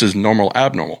 this is normal,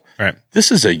 abnormal? Right.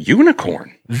 This is a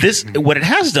unicorn. What it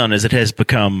has done is it has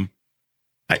become,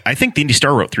 I think the Indy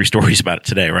Star wrote 3 stories about it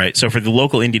today, right? So for the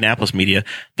local Indianapolis media,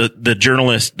 the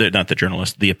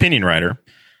opinion writer,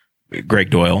 Greg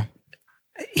Doyle,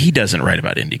 he doesn't write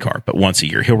about IndyCar, but once a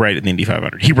year he'll write in the Indy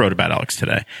 500. He wrote about Alex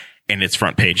today, and it's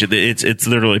front page. It's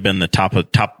literally been the top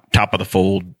of the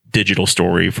fold digital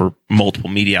story for multiple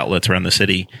media outlets around the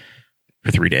city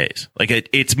for 3 days. Like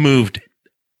it's moved.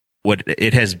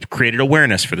 It has created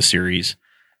awareness for the series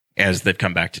as they've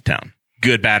come back to town.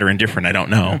 Good, bad, or indifferent, I don't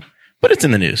know, but it's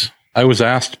in the news. I was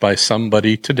asked by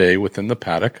somebody today within the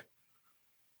paddock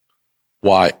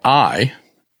why I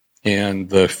and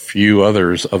the few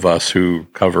others of us who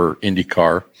cover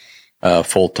IndyCar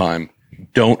full time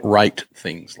don't write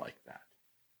things like that.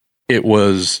 It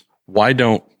was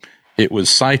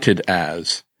cited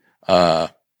as,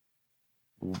 it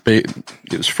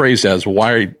was phrased as,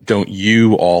 why don't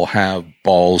you all have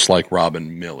balls like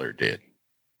Robin Miller did?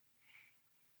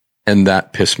 And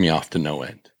that pissed me off to no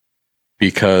end.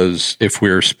 Because if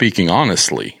we're speaking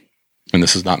honestly, and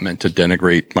this is not meant to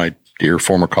denigrate my dear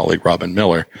former colleague Robin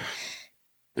Miller,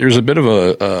 there's a bit of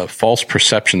a false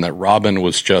perception that Robin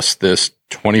was just this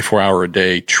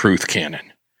 24-hour-a-day truth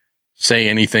cannon. Say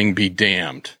anything, be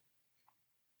damned.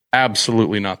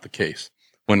 Absolutely not the case.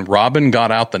 When Robin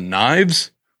got out the knives,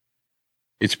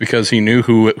 it's because he knew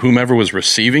whomever was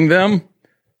receiving them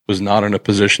was not in a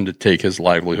position to take his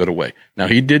livelihood away. Now,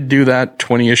 he did do that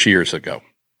 20-ish years ago,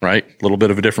 right? A little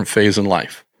bit of a different phase in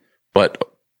life. But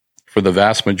for the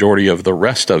vast majority of the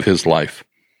rest of his life,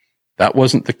 that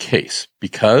wasn't the case,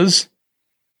 because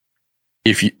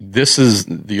this is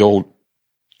the old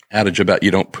adage about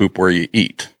you don't poop where you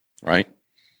eat, right?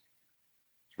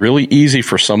 It's really easy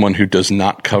for someone who does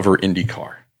not cover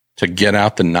IndyCar to get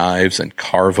out the knives and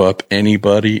carve up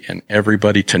anybody and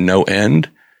everybody to no end,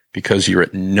 because you're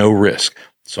at no risk.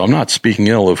 So I'm not speaking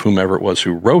ill of whomever it was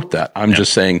who wrote that. I'm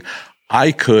just saying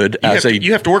I could,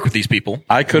 you have to work with these people.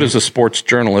 I could, as a sports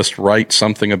journalist, write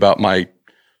something about my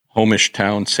homish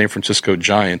town, San Francisco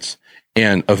Giants,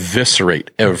 and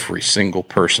eviscerate every single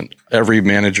person, every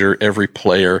manager, every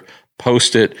player,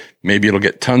 post it. Maybe it'll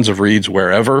get tons of reads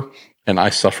wherever, and I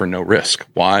suffer no risk.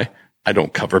 Why? I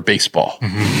don't cover baseball.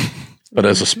 But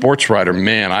as a sports writer,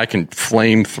 man, I can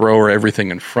flamethrower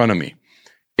everything in front of me.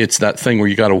 It's that thing where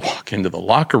you got to walk into the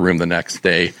locker room the next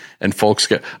day and folks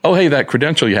get, oh, hey, that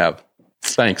credential you have.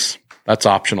 Thanks. That's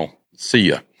optional. See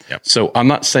ya. Yep. So I'm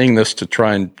not saying this to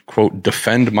try and, quote,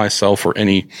 defend myself or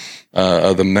any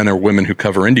of the men or women who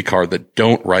cover IndyCar that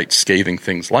don't write scathing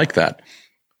things like that.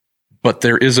 But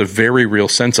there is a very real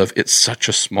sense of it's such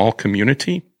a small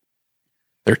community.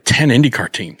 There are 10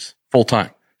 IndyCar teams full time.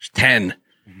 There's 10,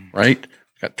 right?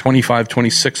 Got 25,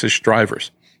 26-ish drivers.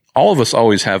 All of us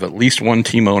always have at least one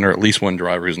team owner, at least one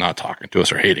driver who's not talking to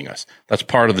us or hating us. That's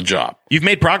part of the job. You've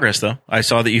made progress, though. I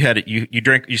saw that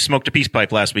you smoked a peace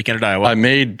pipe last weekend at Iowa. I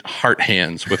made heart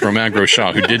hands with Romain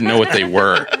Grosjean, who didn't know what they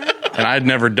were, and I'd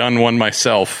never done one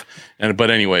myself.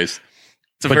 But anyways,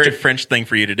 it's a very French thing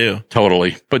for you to do.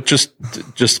 Totally. But just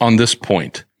on this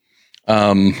point,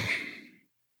 I've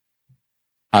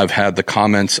had the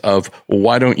comments of, well,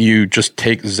 why don't you just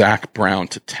take Zach Brown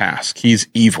to task? He's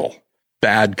evil.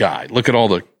 Bad guy. Look at all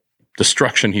the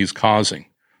destruction he's causing.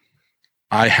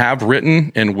 I have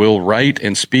written and will write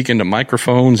and speak into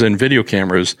microphones and video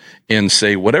cameras and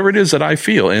say whatever it is that I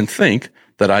feel and think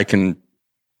that I can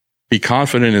be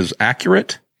confident is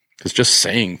accurate, because just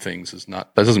saying things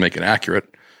that doesn't make it accurate,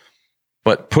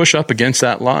 but push up against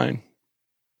that line.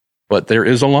 But there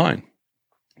is a line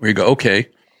where you go, okay,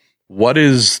 what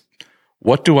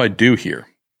do I do here?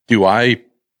 Do I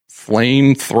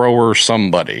flamethrower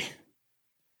somebody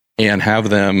and have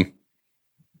them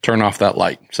turn off that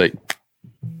light? Say,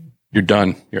 you're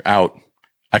done. You're out.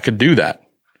 I could do that.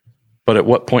 But at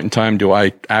what point in time do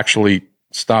I actually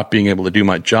stop being able to do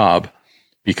my job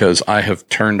because I have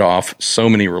turned off so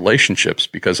many relationships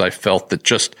because I felt that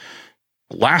just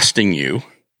blasting you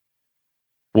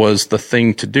was the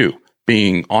thing to do?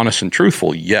 Being honest and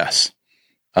truthful, yes.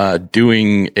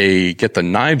 Doing a get the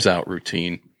knives out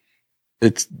routine,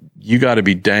 you got to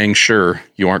be dang sure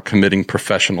you aren't committing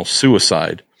professional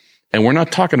suicide. And we're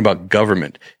not talking about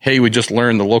government. Hey, we just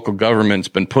learned the local government's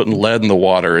been putting lead in the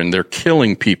water and they're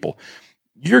killing people.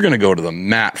 You're going to go to the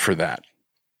mat for that.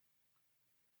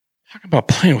 Talk about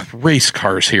playing with race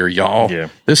cars here, y'all. Yeah.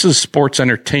 This is sports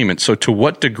entertainment. So to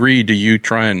what degree do you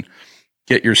try and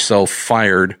get yourself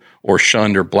fired or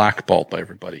shunned or blackballed by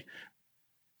everybody?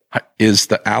 Is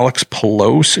the Alex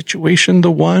Palou situation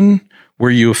the one where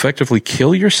you effectively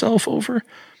kill yourself over.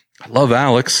 I love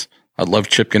Alex. I love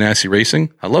Chip Ganassi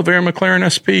Racing. I love Aaron McLaren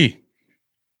SP.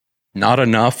 Not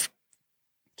enough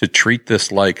to treat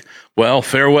this like, well,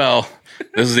 farewell.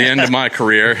 This is the end of my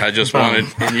career. I just wanted,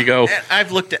 and you go.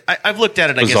 I've looked at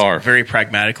it, Bizarre. I guess, very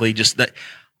pragmatically. Just that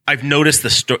I've noticed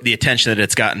the attention that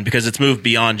it's gotten because it's moved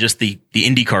beyond just the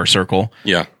IndyCar circle.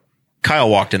 Yeah. Kyle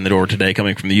walked in the door today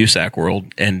coming from the USAC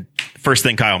world, and first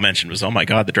thing Kyle mentioned was, "Oh my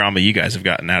God, the drama you guys have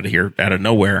gotten out of here, out of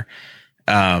nowhere."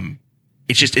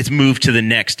 It's moved to the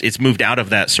next. It's moved out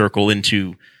of that circle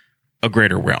into a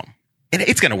greater realm, and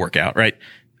it's going to work out, right?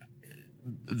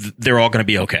 They're all going to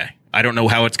be okay. I don't know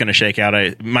how it's going to shake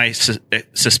out. My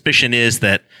suspicion is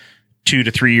that 2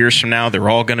 to 3 years from now, they're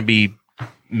all going to be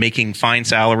making fine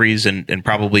salaries and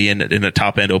probably in a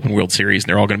top end open world series, and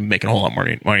they're all going to be making a whole lot more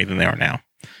money than they are now.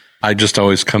 I just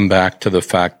always come back to the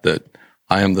fact that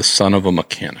I am the son of a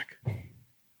mechanic.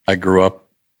 I grew up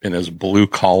in as blue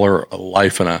collar a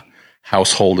life in a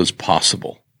household as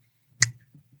possible.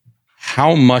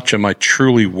 How much am I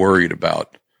truly worried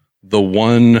about the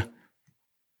one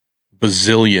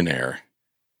bazillionaire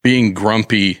being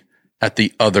grumpy at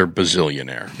the other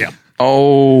bazillionaire? Yeah.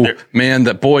 Oh, man,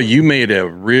 you made a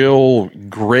real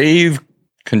grave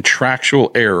contractual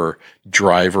error,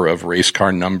 driver of race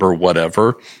car number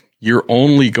whatever. You're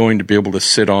only going to be able to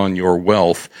sit on your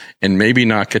wealth and maybe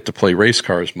not get to play race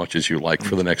car as much as you like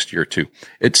for the next year or two.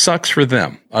 It sucks for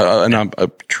them. And I'm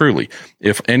truly,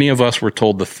 if any of us were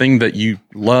told the thing that you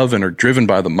love and are driven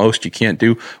by the most you can't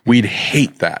do, we'd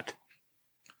hate that.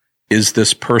 Is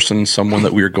this person someone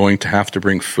that we are going to have to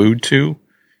bring food to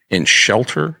and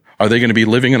shelter? Are they going to be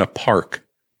living in a park?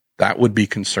 That would be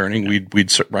concerning.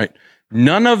 We'd right.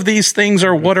 None of these things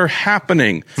are what are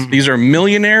happening. These are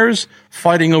millionaires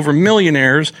fighting over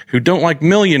millionaires who don't like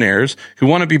millionaires, who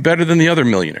want to be better than the other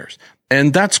millionaires.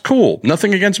 And that's cool.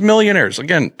 Nothing against millionaires.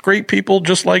 Again, great people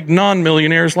just like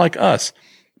non-millionaires like us.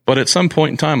 But at some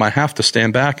point in time, I have to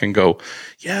stand back and go,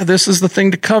 yeah, this is the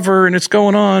thing to cover and it's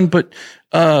going on. But,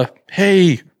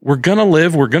 hey, we're going to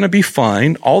live. We're going to be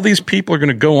fine. All these people are going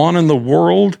to go on in the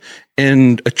world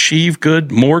and achieve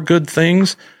more good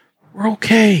things. We're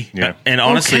okay. Yeah. And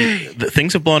honestly,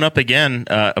 things have blown up again.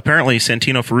 Apparently,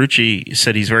 Santino Ferrucci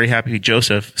said he's very happy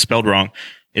Joseph, spelled wrong,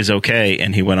 is okay.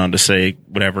 And he went on to say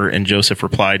whatever. And Joseph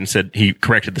replied and said he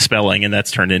corrected the spelling. And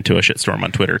that's turned into a shitstorm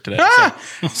on Twitter today.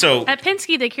 So at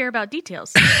Penske, they care about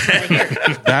details.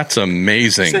 That's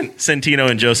amazing. Santino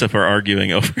and Joseph are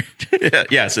arguing over it.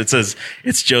 Yes, it says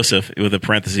it's Joseph with a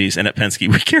parentheses. And at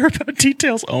Penske, we care about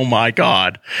details. Oh, my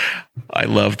God. I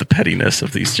love the pettiness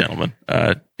of these gentlemen.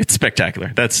 It's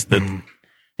spectacular. That's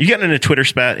you gotten in a Twitter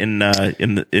spat in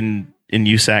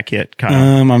USAC yet,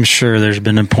 Kyle? I'm sure there's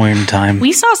been a point in time.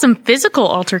 We saw some physical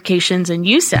altercations in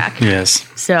USAC. Yes.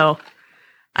 So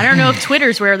I don't know if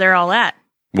Twitter's where they're all at.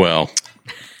 Well,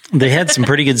 they had some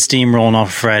pretty good steam rolling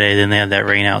off Friday. Then they had that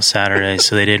rain out Saturday,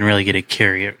 so they didn't really get to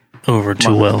carry it over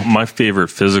too well. My favorite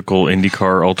physical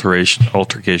IndyCar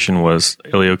altercation was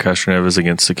Elio Castroneves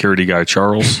against security guy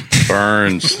Charles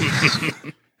Burns.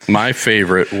 My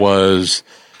favorite was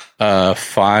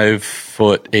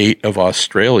 5'8" of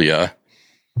Australia,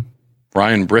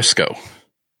 Ryan Briscoe,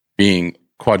 being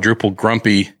quadruple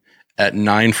grumpy at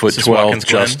 9'12",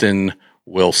 Justin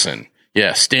Wilson.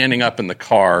 Yeah, standing up in the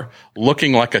car,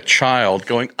 looking like a child,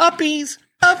 going, uppies,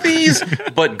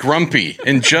 but grumpy.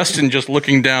 And Justin just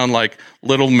looking down like,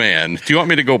 little man, do you want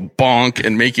me to go bonk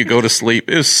and make you go to sleep?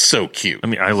 It was so cute. I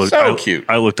mean, cute.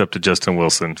 I looked up to Justin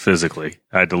Wilson physically.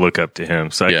 I had to look up to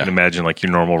him. So I can imagine like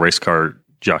your normal race car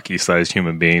jockey-sized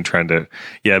human being trying to,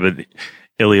 but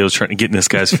Elio's trying to get in this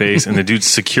guy's face, and the dude's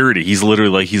security. He's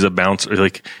literally like, he's a bouncer,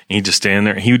 like, and he just stand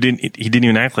there. He didn't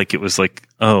even act like it was like,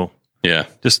 oh, yeah,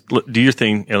 just do your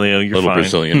thing, Elio. You're little fine.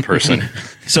 Brazilian person.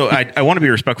 So I want to be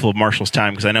respectful of Marshall's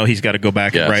time because I know he's got to go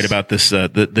back and write about this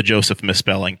the Joseph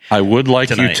misspelling. I would like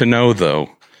you to know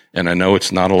though, and I know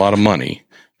it's not a lot of money,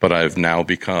 but I've now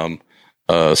become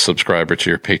a subscriber to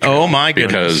your Patreon. Oh my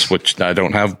goodness! Which I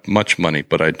don't have much money,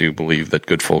 but I do believe that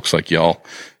good folks like y'all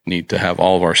need to have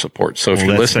all of our support. So if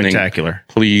you're listening,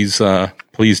 please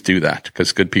do that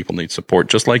because good people need support,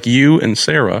 just like you and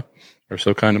Sarah are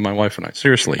so kind to my wife and I.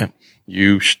 Seriously. Yeah.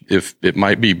 If it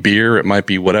might be beer, it might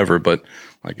be whatever, but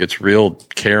like it's real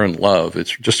care and love.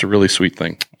 It's just a really sweet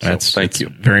thing. So thank you.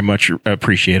 Very much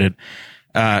appreciated.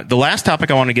 The last topic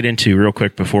I want to get into real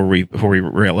quick before we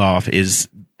rail off is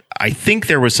I think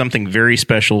there was something very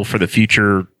special for the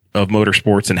future of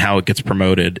motorsports and how it gets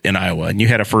promoted in Iowa. And you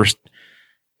had a first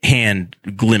hand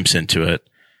glimpse into it,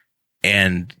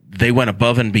 and they went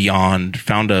above and beyond,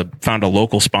 found a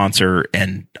local sponsor,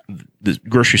 and the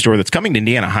grocery store that's coming to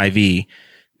Indiana, Hy-Vee,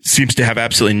 seems to have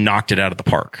absolutely knocked it out of the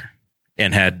park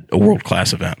and had a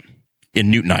world-class event in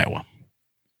Newton, Iowa.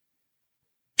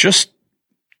 Just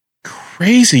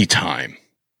crazy time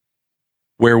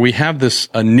where we have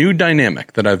a new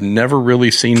dynamic that I've never really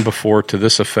seen before to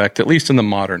this effect, at least in the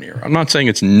modern era. I'm not saying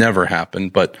it's never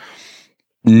happened, but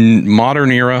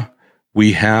modern era,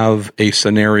 we have a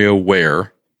scenario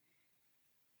where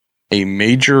a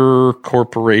major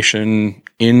corporation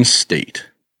in state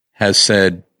has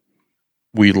said,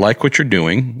 we like what you're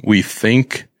doing. We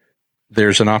think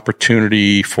there's an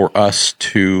opportunity for us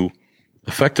to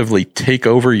effectively take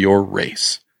over your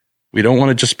race. We don't want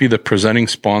to just be the presenting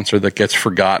sponsor that gets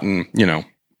forgotten.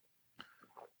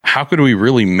 How could we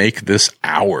really make this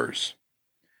ours?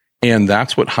 And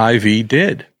that's what Hy-Vee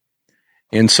did.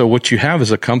 And so what you have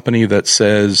is a company that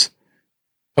says,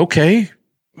 okay,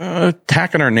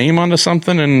 tacking our name onto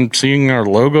something and seeing our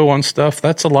logo on stuff,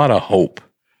 that's a lot of hope.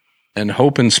 And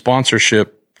hope and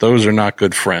sponsorship, those are not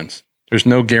good friends. There's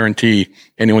no guarantee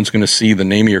anyone's going to see the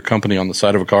name of your company on the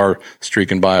side of a car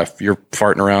streaking by if you're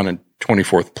farting around in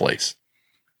 24th place.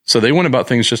 So they went about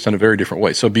things just in a very different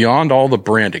way. So beyond all the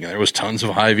branding, there was tons of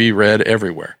Hy-Vee red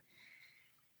everywhere.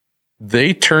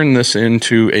 They turned this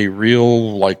into a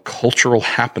real cultural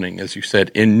happening, as you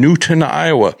said, in Newton,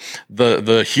 Iowa,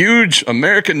 the huge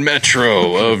American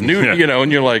metro of Newton,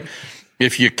 and you're like,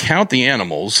 if you count the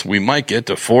animals, we might get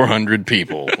to 400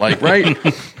 people, right?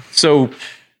 So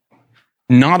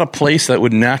not a place that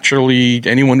would naturally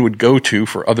anyone would go to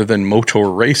for other than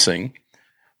motor racing.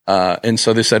 And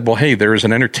so they said, well, hey, there is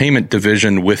an entertainment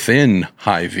division within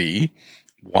Hy-Vee.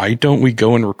 Why don't we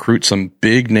go and recruit some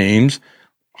big names?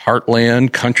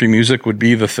 Heartland country music would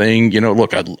be the thing.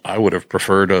 Look, I would have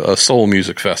preferred a soul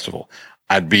music festival.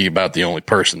 I'd be about the only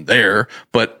person there,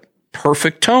 but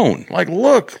perfect tone.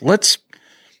 Look,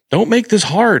 don't make this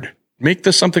hard. Make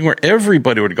this something where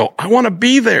everybody would go, I want to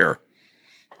be there.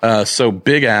 So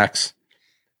big acts.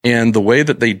 And the way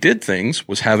that they did things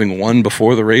was having one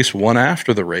before the race, one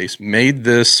after the race, made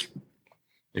this,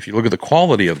 if you look at the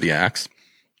quality of the acts,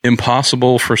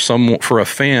 impossible for a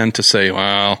fan to say,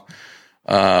 well,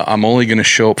 I'm only going to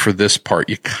show up for this part.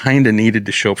 You kind of needed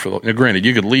to show up for now, granted,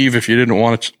 you could leave if you didn't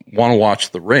want to watch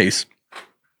the race,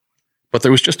 but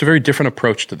there was just a very different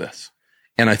approach to this.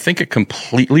 And I think it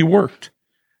completely worked.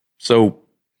 So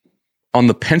on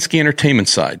the Penske Entertainment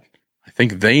side, I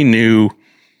think they knew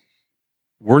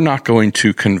we're not going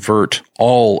to convert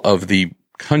all of the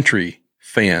country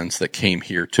fans that came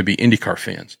here to be IndyCar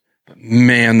fans. But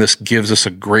man, this gives us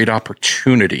a great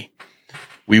opportunity.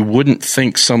 We wouldn't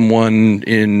think someone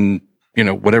in,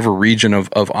 whatever region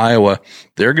of Iowa,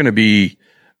 they're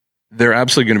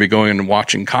absolutely going to be going and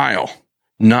watching Kyle,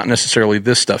 not necessarily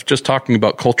this stuff, just talking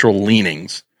about cultural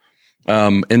leanings.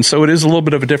 And so it is a little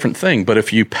bit of a different thing. But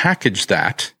if you package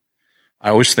that, I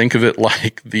always think of it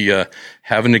like the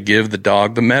having to give the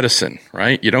dog the medicine,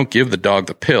 right? You don't give the dog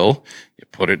the pill. You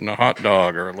put it in a hot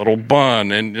dog or a little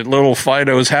bun, and little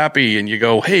Fido's happy, and you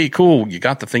go, hey, cool, you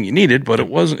got the thing you needed, but it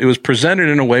was presented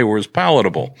in a way where it was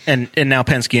palatable. And now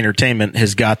Penske Entertainment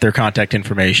has got their contact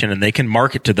information, and they can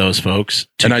market to those folks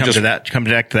to come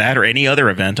back to that or any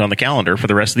other event on the calendar for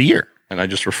the rest of the year. And I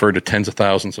just referred to tens of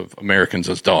thousands of Americans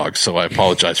as dogs, so I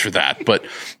apologize for that. But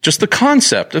just the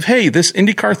concept of, hey, this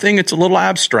IndyCar thing, it's a little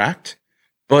abstract,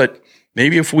 but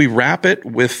maybe if we wrap it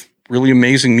with really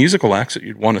amazing musical acts that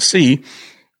you'd want to see,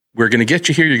 we're going to get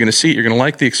you here, you're going to see it, you're going to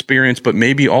like the experience, but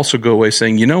maybe also go away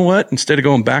saying, you know what, instead of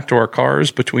going back to our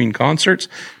cars between concerts,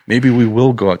 maybe we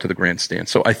will go out to the grandstand.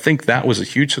 So I think that was a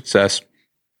huge success.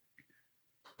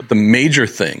 But the major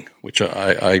thing, which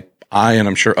I and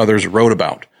I'm sure others wrote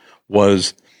about,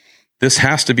 was this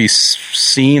has to be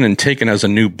seen and taken as a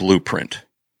new blueprint.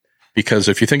 Because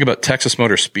if you think about Texas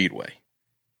Motor Speedway,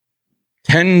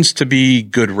 tends to be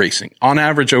good racing on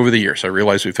average over the years. I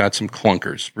realize we've had some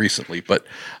clunkers recently, but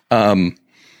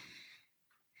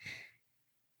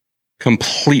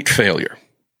complete failure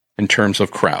in terms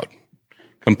of crowd,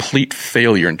 complete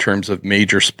failure in terms of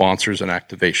major sponsors and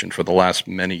activation for the last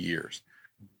many years.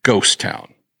 Ghost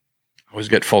town. I always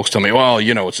get folks tell me, well,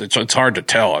 it's hard to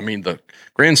tell. I mean, the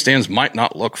grandstands might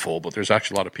not look full, but there's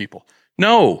actually a lot of people.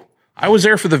 No, I was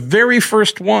there for the very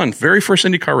first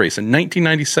IndyCar race in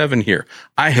 1997 here.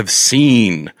 I have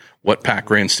seen what packed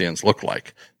grandstands look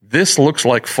like. This looks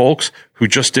like folks who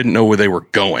just didn't know where they were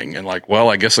going and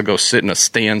I guess I'll go sit in a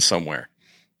stand somewhere.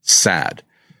 Sad.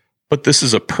 But this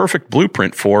is a perfect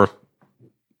blueprint for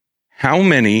how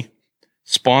many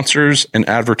sponsors and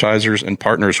advertisers and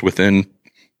partners within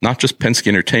not just Penske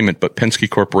Entertainment, but Penske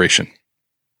Corporation.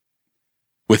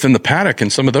 Within the paddock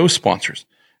and some of those sponsors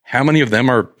How many of them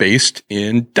are based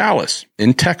in Dallas,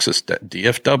 in Texas,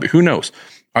 DFW? Who knows?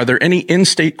 Are there any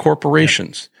in-state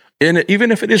corporations? And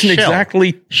even if it isn't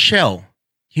exactly Shell,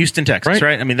 Houston, Texas,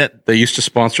 right? I mean, that they used to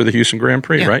sponsor the Houston Grand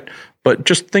Prix, right? But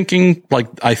just thinking, like,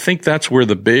 I think that's where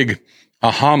the big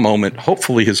aha moment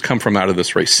hopefully has come from out of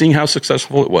this race, seeing how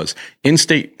successful it was.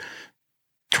 In-state,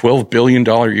 $12 billion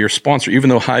a year sponsor, even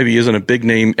though Hy-Vee isn't a big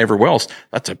name everywhere else,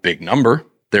 that's a big number.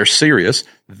 They're serious.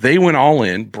 They went all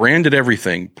in, branded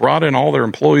everything, brought in all their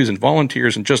employees and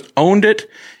volunteers and just owned it.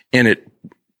 And it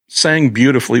sang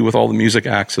beautifully with all the music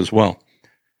acts as well.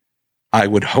 I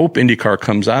would hope IndyCar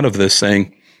comes out of this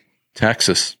saying,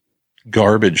 Texas,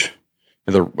 garbage.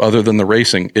 Other than the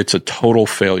racing, it's a total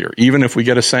failure. Even if we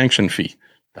get a sanction fee,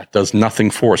 that does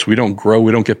nothing for us. We don't grow.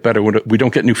 We don't get better. We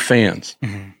don't get new fans.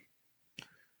 Mm-hmm.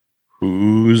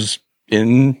 Who's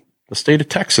in the state of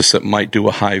Texas that might do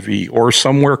a Hy-Vee or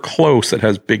somewhere close that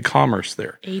has big commerce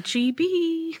there?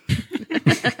 H-E-B.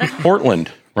 Portland,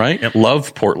 right? Yep.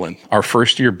 Love Portland. Our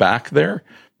first year back there,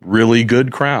 really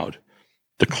good crowd.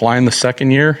 Declined the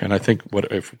second year, and I think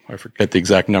I forget the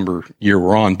exact number year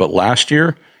we're on, but last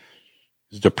year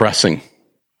is depressing,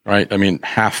 right? I mean,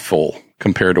 half full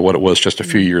compared to what it was just a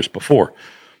few years before.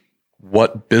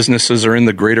 What businesses are in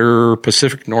the greater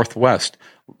Pacific Northwest?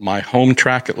 My home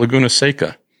track at Laguna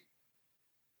Seca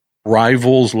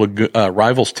rivals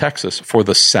Texas for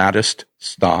the saddest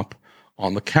stop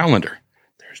on the calendar.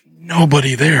 There's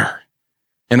nobody there.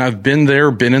 And I've been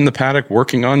there, been in the paddock,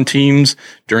 working on teams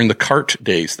during the kart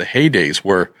days, the heydays,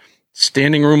 where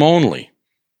standing room only.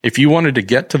 If you wanted to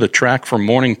get to the track for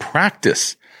morning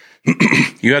practice,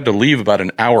 you had to leave about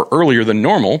an hour earlier than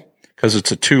normal because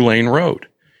it's a 2-lane road.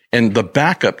 And the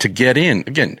backup to get in,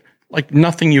 again, like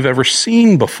nothing you've ever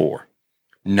seen before.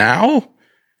 Now,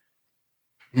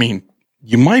 I mean,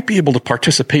 you might be able to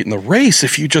participate in the race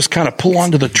if you just kind of pull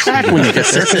onto the track when you get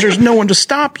there because there's no one to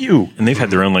stop you. And they've had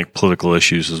their own like political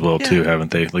issues as well too,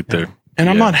 haven't they? Like and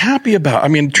I'm not happy about,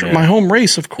 my home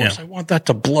race, of course, I want that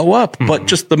to blow up, but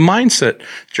just the mindset,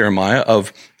 Jeremiah,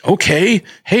 of, okay,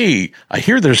 hey, I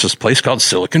hear there's this place called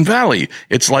Silicon Valley.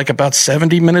 It's like about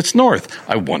 70 minutes north.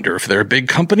 I wonder if there are big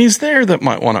companies there that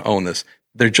might want to own this.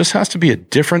 There just has to be a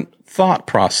different thought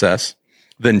process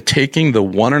than taking the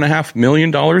 $1.5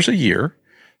 million a year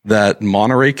that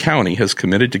Monterey County has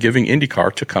committed to giving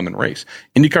IndyCar to come and race.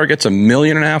 IndyCar gets $1.5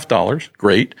 million.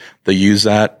 Great. They use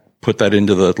that, put that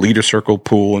into the leader circle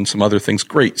pool and some other things.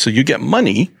 Great. So you get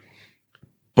money,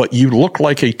 but you look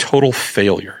like a total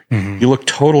failure. Mm-hmm. You look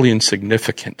totally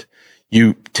insignificant.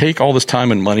 You take all this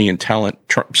time and money and talent,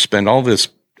 spend all this,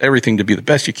 everything to be the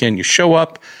best you can. You show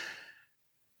up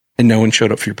and no one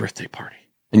showed up for your birthday party.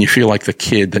 And you feel like the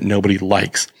kid that nobody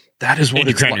likes. That is what it's like.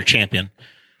 And you crown your champion.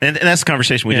 And that's the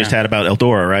conversation we just had about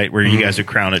Eldora, right? Where you guys would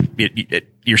crown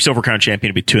your Silver Crown champion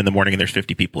would be 2 a.m. and there's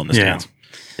 50 people in the stands.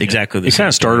 Exactly. It kind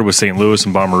of started with St. Louis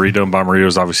and Bommarito, and Bommarito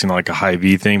was obviously not like a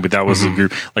Hy-Vee thing, but that was a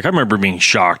group. Like I remember being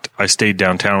shocked. I stayed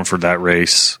downtown for that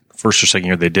race, first or second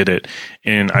year they did it,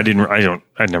 and I'd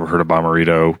never heard of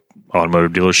Bommarito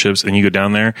automotive dealerships, and you go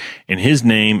down there and his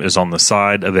name is on the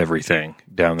side of everything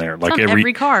down there. Like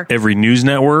every car. Every news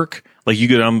network, like you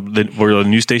go down where the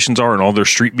news stations are and all their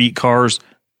street beat cars,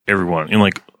 everyone. And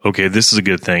like, okay, this is a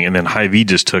good thing. And then Hy-Vee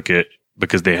just took it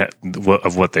because they had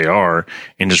of what they are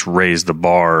and just raised the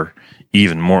bar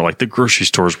even more. Like the grocery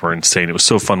stores were insane. It was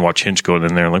so fun to watch Hinch go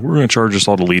in there like, we're going to charge us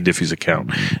all to lead Diffie's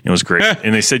account. It was great.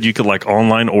 And they said you could like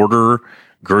online order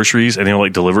groceries and they'll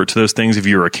like deliver it to those things if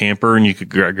you're a camper and you could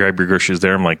grab your groceries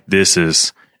there. I'm like, this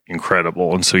is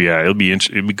incredible. And so, yeah, it'd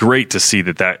be great to see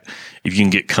that if you can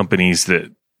get companies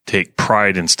that take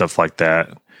pride in stuff like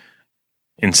that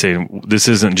and say, this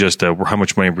isn't just how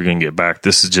much money we're going to get back.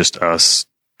 This is just us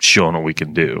showing what we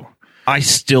can do. I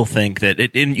still think that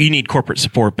you need corporate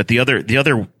support, but the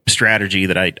other strategy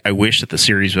that I wish that the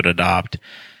series would adopt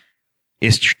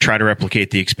is to try to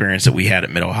replicate the experience that we had at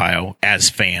Mid-Ohio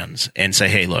as fans and say,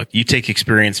 hey, look, you take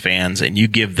experienced fans and you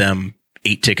give them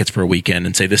 8 tickets for a weekend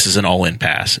and say, this is an all-in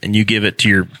pass. And you give it to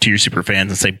your super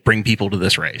fans and say, bring people to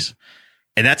this race.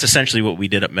 And that's essentially what we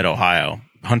did at Mid-Ohio.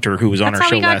 Hunter, who was on our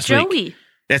show last week.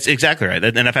 That's exactly right.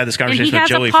 And I've had this conversation with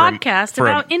Joey. And he has a podcast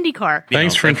about IndyCar.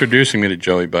 Thanks for introducing me to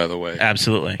Joey, by the way.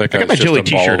 Absolutely. I got my Joey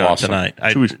t-shirt on tonight.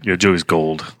 Joey's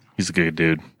gold. He's a good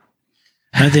dude.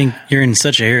 I think you're in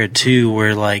such an era too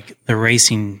where like the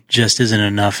racing just isn't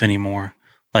enough anymore.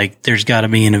 Like there's got to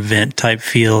be an event type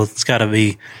feel. It's got to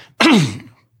be,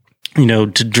 to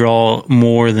draw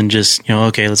more than just,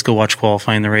 okay, let's go watch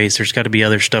qualifying the race. There's got to be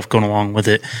other stuff going along with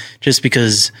it just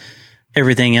because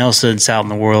everything else that's out in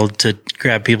the world to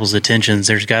grab people's attentions.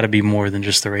 There's got to be more than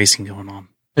just the racing going on.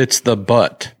 It's the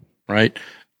but, right?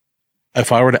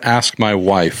 if I were to ask my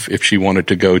wife if she wanted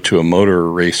to go to a motor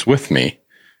race with me,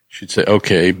 she'd say,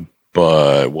 okay,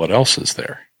 but what else is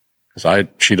there? Because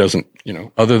she doesn't,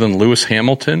 other than Lewis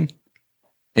Hamilton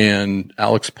and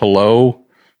Alex Palou,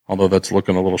 although that's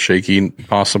looking a little shaky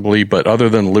possibly, but other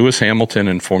than Lewis Hamilton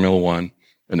in Formula One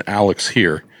and Alex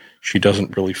here, she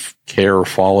doesn't really care or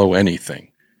follow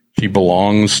anything. She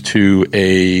belongs to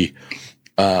a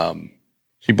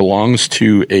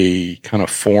kind of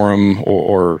forum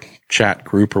or chat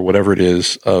group or whatever it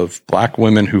is of black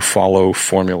women who follow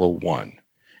Formula One.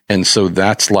 And so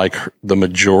that's like the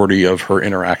majority of her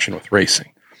interaction with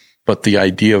racing. But the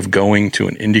idea of going to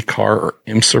an IndyCar or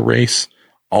IMSA race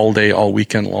all day, all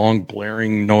weekend long,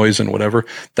 blaring noise and whatever,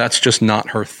 that's just not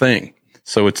her thing.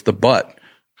 So it's the but.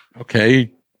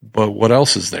 Okay, but what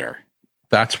else is there?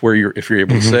 That's where if you're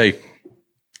able to say,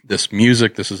 this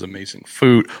music, this is amazing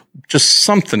food, just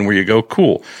something where you go,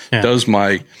 cool. Yeah. Does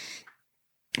my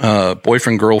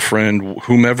boyfriend, girlfriend,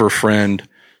 whomever friend,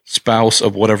 spouse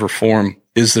of whatever form,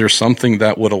 is there something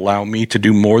that would allow me to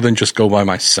do more than just go by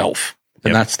myself?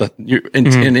 And that's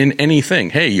in anything.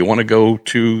 Hey, you want to go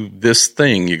to this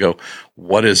thing? You go,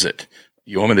 what is it?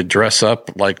 You want me to dress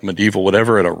up like medieval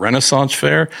whatever at a Renaissance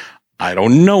fair? I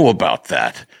don't know about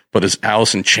that. But is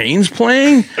Alice in Chains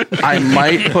playing? I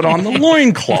might put on the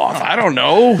loincloth. I don't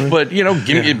know. But,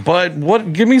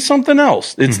 give me something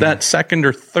else. It's that second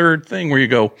or third thing where you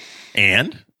go,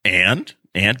 and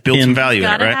build some value in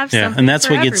it, right? Yeah. And that's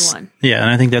what gets, and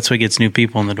I think that's what gets new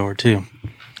people in the door too.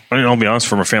 I mean, I'll be honest,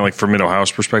 from a fan, like from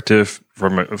Mid-Ohio's perspective,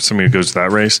 from somebody who goes to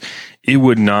that race, it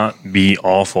would not be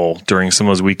awful during some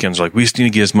of those weekends. Like, we just need to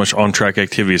get as much on-track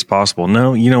activity as possible.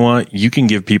 No, you know what? You can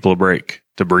give people a break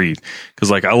to breathe. Because,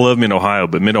 like, I love Mid-Ohio,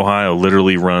 but Mid-Ohio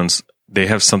literally runs, they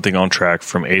have something on track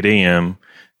from 8 a.m.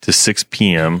 to 6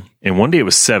 p.m. And one day it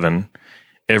was 7,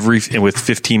 with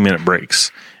 15-minute breaks.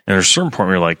 And there's a certain point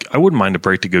where you're like, I wouldn't mind a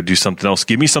break to go do something else.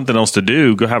 Give me something else to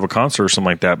do. Go have a concert or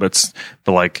something like that. But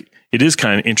like, it is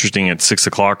kind of interesting at 6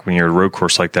 o'clock when you're at a road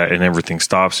course like that and everything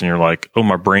stops and you're like, oh,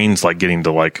 my brain's like getting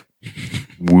to like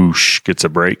whoosh, gets a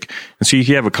break. And so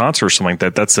you have a concert or something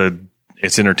like that.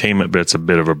 It's entertainment, but it's a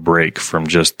bit of a break from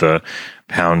just the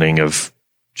pounding of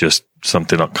just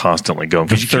something constantly going.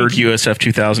 The third USF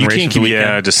 2000 race of the weekend.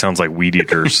 Yeah, it just sounds like weed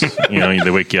eaters.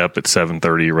 They wake you up at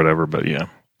 7:30 or whatever, but yeah.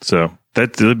 So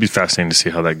it'll be fascinating to see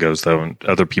how that goes though, and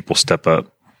other people step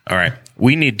up. All right.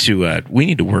 We need to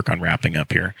work on wrapping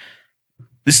up here.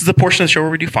 This is the portion of the show where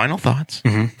we do final thoughts.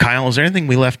 Mm-hmm. Kyle, is there anything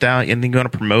we left out? Anything you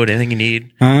want to promote? Anything you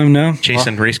need? No.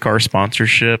 Chasing race car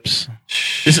sponsorships.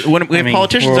 When we have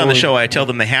politicians on the show, I tell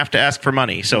them they have to ask for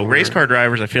money. So race car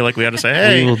drivers, I feel like we ought to say,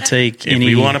 hey, we will take if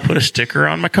we want to put a sticker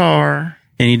on my car.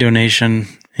 Any donation,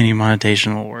 any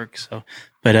monetization will work. So,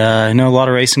 but I know a lot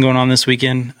of racing going on this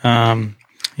weekend.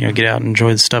 Get out and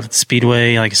enjoy the stuff at the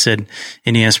Speedway. Like I said,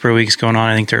 Indiana Spur Week's going on.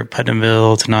 I think they're at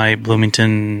Putnamville tonight,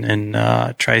 Bloomington,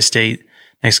 and Tri-State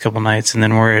next couple nights. And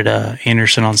then we're at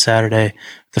Anderson on Saturday,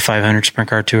 the 500 Sprint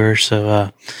Car Tour.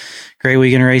 So great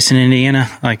weekend racing in Indiana.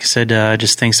 Like I said,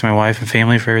 just thanks to my wife and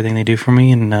family for everything they do for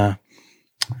me, and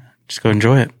just go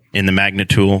enjoy it. In the Magna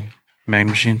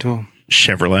Machine Tool.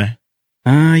 Chevrolet?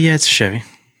 Yeah, it's a Chevy.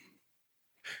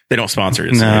 They don't sponsor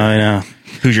it. No.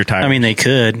 Hoosier Tires? I mean, they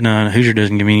could. No, Hoosier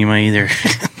doesn't give me any money either.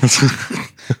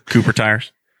 Cooper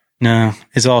Tires? No,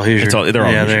 it's all Hoosier. They're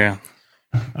all Hoosier. They're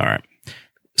all right.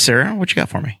 Sarah, what you got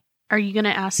for me? Are you going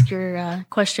to ask your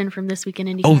question from This Week in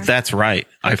IndyCar? Oh, that's right.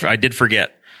 Okay. I did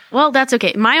forget. Well, that's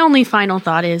okay. My only final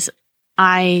thought is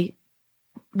we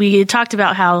talked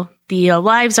about how the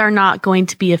lives are not going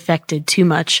to be affected too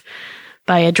much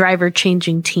by a driver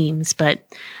changing teams, but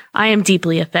I am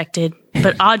deeply affected.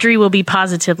 But Audrey will be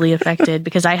positively affected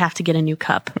because I have to get a new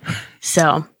cup.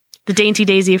 So the Dainty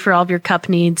Daisy for all of your cup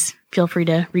needs. Feel free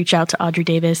to reach out to Audrey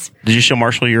Davis. Did you show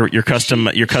Marshall your custom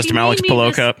Alex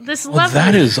Palou cup? This lovely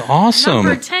that is awesome.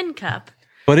 number 10 cup.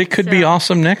 But it could be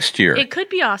awesome next year. It could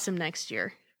be awesome next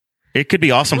year. It could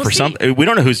be awesome for some. We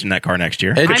don't know who's in that car next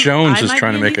year. Ed Jones is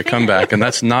trying to make a comeback, and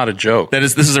that's not a joke.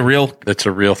 This is a real. That's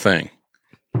a real thing.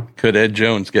 Could Ed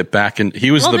Jones get back in?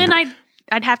 He was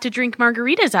I'd have to drink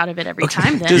margaritas out of it every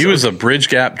time then. He was a Bridge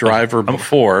Gap driver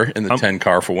before in the 10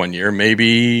 car for 1 year.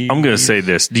 Maybe. I'm going to say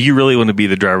this. Do you really want to be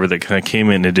the driver that kind of came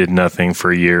in and did nothing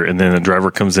for a year, and then the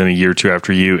driver comes in a year or two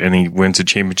after you and he wins a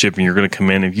championship, and you're going to come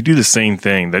in and you do the same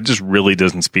thing? That just really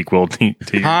doesn't speak well to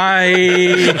you.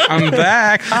 Hi, I'm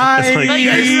back. Hi. But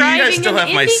you guys still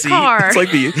have my seat.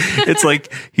 It's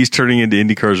like he's turning into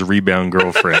IndyCar's rebound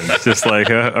girlfriend. It's just like,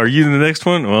 are you in the next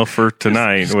one? Well, for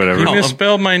tonight, whatever. You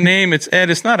misspelled my name. It's Ed.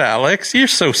 It's not Alex. You're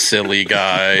so silly,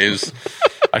 guys.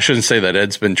 I shouldn't say that.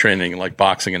 Ed's been training like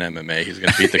boxing and MMA. He's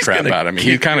going to beat the crap out of me.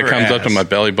 He kind of comes up to my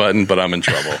belly button, but I'm in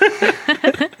trouble.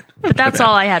 But that's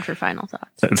all I had for final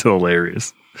thoughts. That's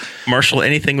hilarious. Marshall,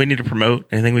 anything we need to promote?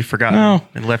 Anything we forgot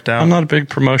and left out? I'm not a big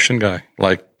promotion guy.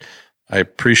 Like, I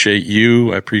appreciate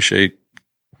you. I appreciate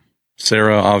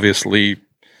Sarah, obviously.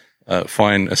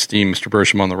 Fine esteem Mr.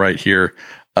 Bersham on the right here.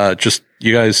 Just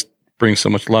you guys bring so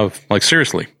much love. Like,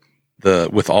 seriously,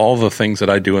 with all the things that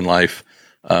I do in life,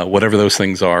 whatever those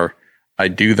things are, I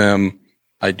do them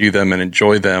and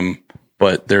enjoy them,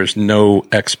 but there's no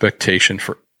expectation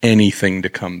for anything to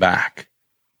come back.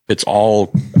 It's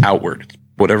all outward.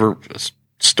 Whatever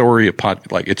story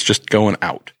like it's just going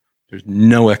out. There's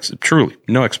truly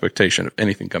no expectation of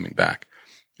anything coming back.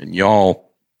 And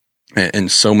y'all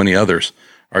and so many others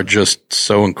are just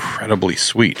so incredibly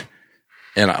sweet.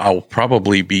 And I'll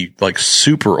probably be like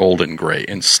super old and gray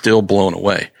and still blown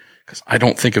away because I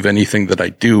don't think of anything that I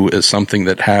do as something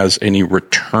that has any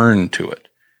return to it.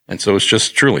 And so it's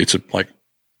just truly, it's like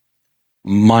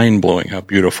mind blowing how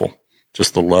beautiful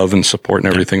just the love and support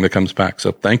and everything that comes back.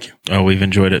 So thank you. Oh, we've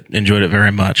enjoyed it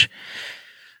very much.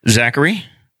 Zachary,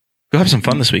 go have some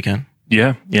fun this weekend.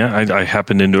 Yeah. I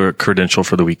happened into a credential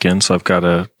for the weekend, so I've got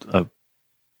a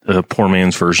poor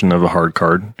man's version of a hard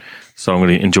card. So I'm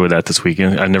going to enjoy that this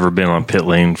weekend. I've never been on pit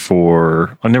lane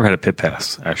I've never had a pit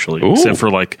pass actually, except for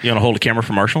like. You want to hold a camera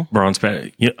for Marshall? Bronze pass.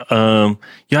 Yeah.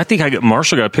 I think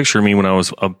Marshall got a picture of me when I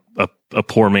was a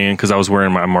poor man because I was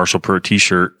wearing my Marshall Pruett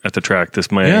t-shirt at the track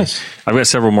this May. Yes. I've got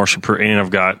several Marshall Pruett and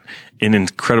I've got an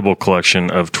incredible collection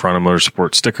of Toronto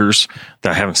Motorsport stickers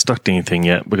that I haven't stuck to anything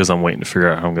yet because I'm waiting to figure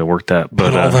out how I'm going to work that.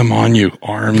 But put all them on you,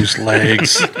 arms,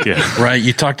 legs. Yeah. Right.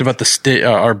 You talked about the Stig,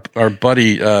 our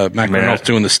buddy, Mac Reynolds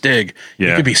doing the Stig. Yeah.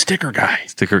 You could be sticker guy.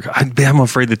 I'm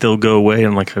afraid that they'll go away.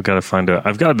 And like, I've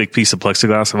got a big piece of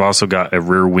plexiglass. I've also got a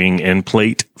rear wing end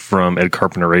plate from Ed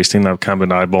Carpenter Racing. I've kind of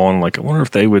been eyeballing, like, I wonder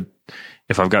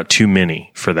if I've got too many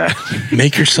for that.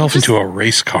 Make yourself into a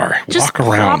race car. Walk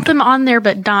around. Plop them on there,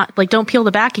 but don't peel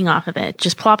the backing off of it.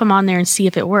 Just plop them on there and see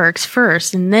if it works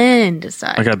first and then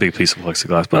decide. I got a big piece of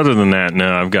plexiglass. But other than that,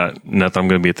 no, I've got nothing. I'm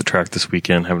going to be at the track this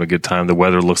weekend having a good time. The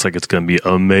weather looks like it's going to be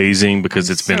amazing because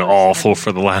it's been awful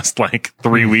for the last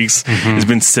 3 weeks. Mm-hmm. It's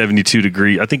been 72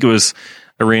 degrees. I think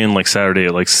I ran like Saturday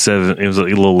at like 7. It was a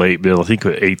little late, Bill. I think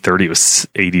at 8:30 it was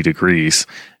 80 degrees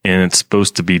and it's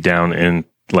supposed to be down in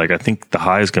I think the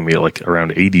high is going to be like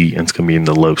around 80 and it's going to be in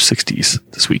the low 60s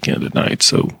this weekend at night.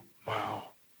 So,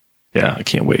 wow. Yeah, I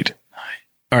can't wait.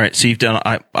 All right. So you've done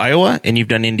Iowa and you've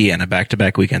done Indiana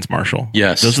back-to-back weekends, Marshall.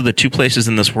 Yes. Those are the two places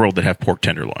in this world that have pork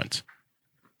tenderloins.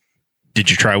 Did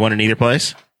you try one in either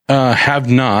place? Have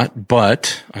not,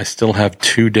 but I still have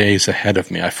 2 days ahead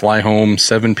of me. I fly home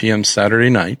 7 p.m. Saturday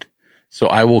night. So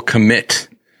I will commit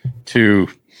to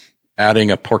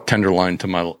adding a pork tenderloin to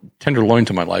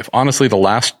my life. Honestly, the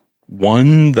last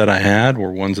one that I had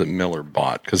were ones that Miller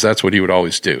bought because that's what he would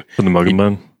always do. For the mug and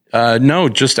bun? No,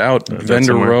 just out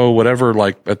vendor row, whatever,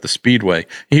 like at the Speedway.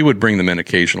 He would bring them in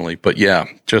occasionally, but yeah,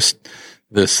 just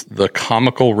the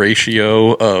comical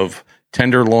ratio of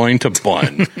tenderloin to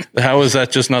bun. How is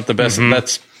that just not the best?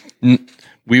 Mm-hmm.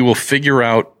 We will figure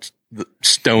out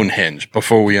Stonehenge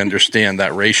before we understand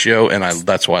that ratio, and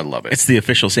that's why I love it. It's the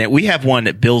official saying. We have one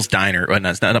at Bill's Diner. Well, no,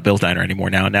 it's not Bill's Diner anymore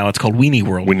now. Now it's called Weenie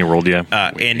World. Weenie World, yeah.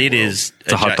 And it is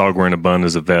it's a hot dog wearing a bun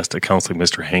as a vest. It counts like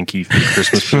Mr. Hanky for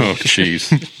Christmas. Oh,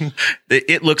 jeez.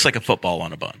 It looks like a football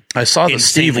on a bun. I saw the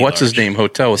Steve, what's his name,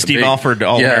 hotel with Steve Alford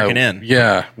All-American Inn.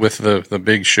 Yeah, with the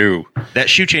big shoe. That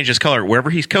shoe changes color wherever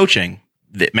he's coaching.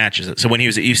 That matches it. So when he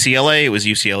was at UCLA, it was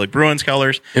UCLA Bruins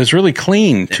colors. It was really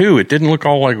clean too. It didn't look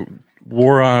all like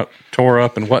wore out, tore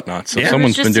up, and whatnot. So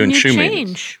someone's been doing shoe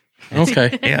maintenance.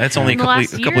 Okay, yeah, it's only a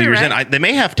couple years in. They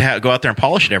may have to go out there and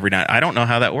polish it every night. I don't know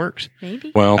how that works.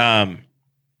 Maybe. Well,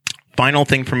 final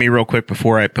thing for me, real quick,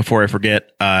 before I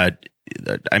forget. I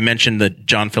mentioned the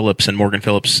John Phillips and Morgan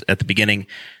Phillips at the beginning.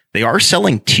 They are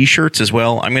selling T-shirts as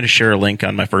well. I'm going to share a link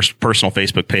on my first personal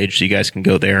Facebook page so you guys can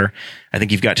go there. I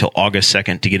think you've got till August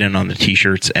 2nd to get in on the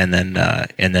T-shirts, and then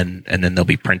they'll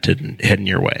be printed and heading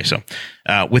your way. So,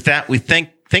 with that, we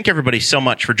thank everybody so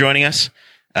much for joining us.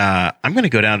 I'm going to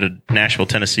go down to Nashville,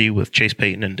 Tennessee with Chase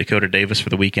Payton and Dakota Davis for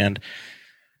the weekend.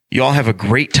 You all have a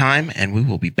great time, and we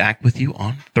will be back with you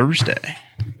on Thursday.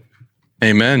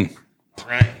 Amen. All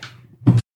right.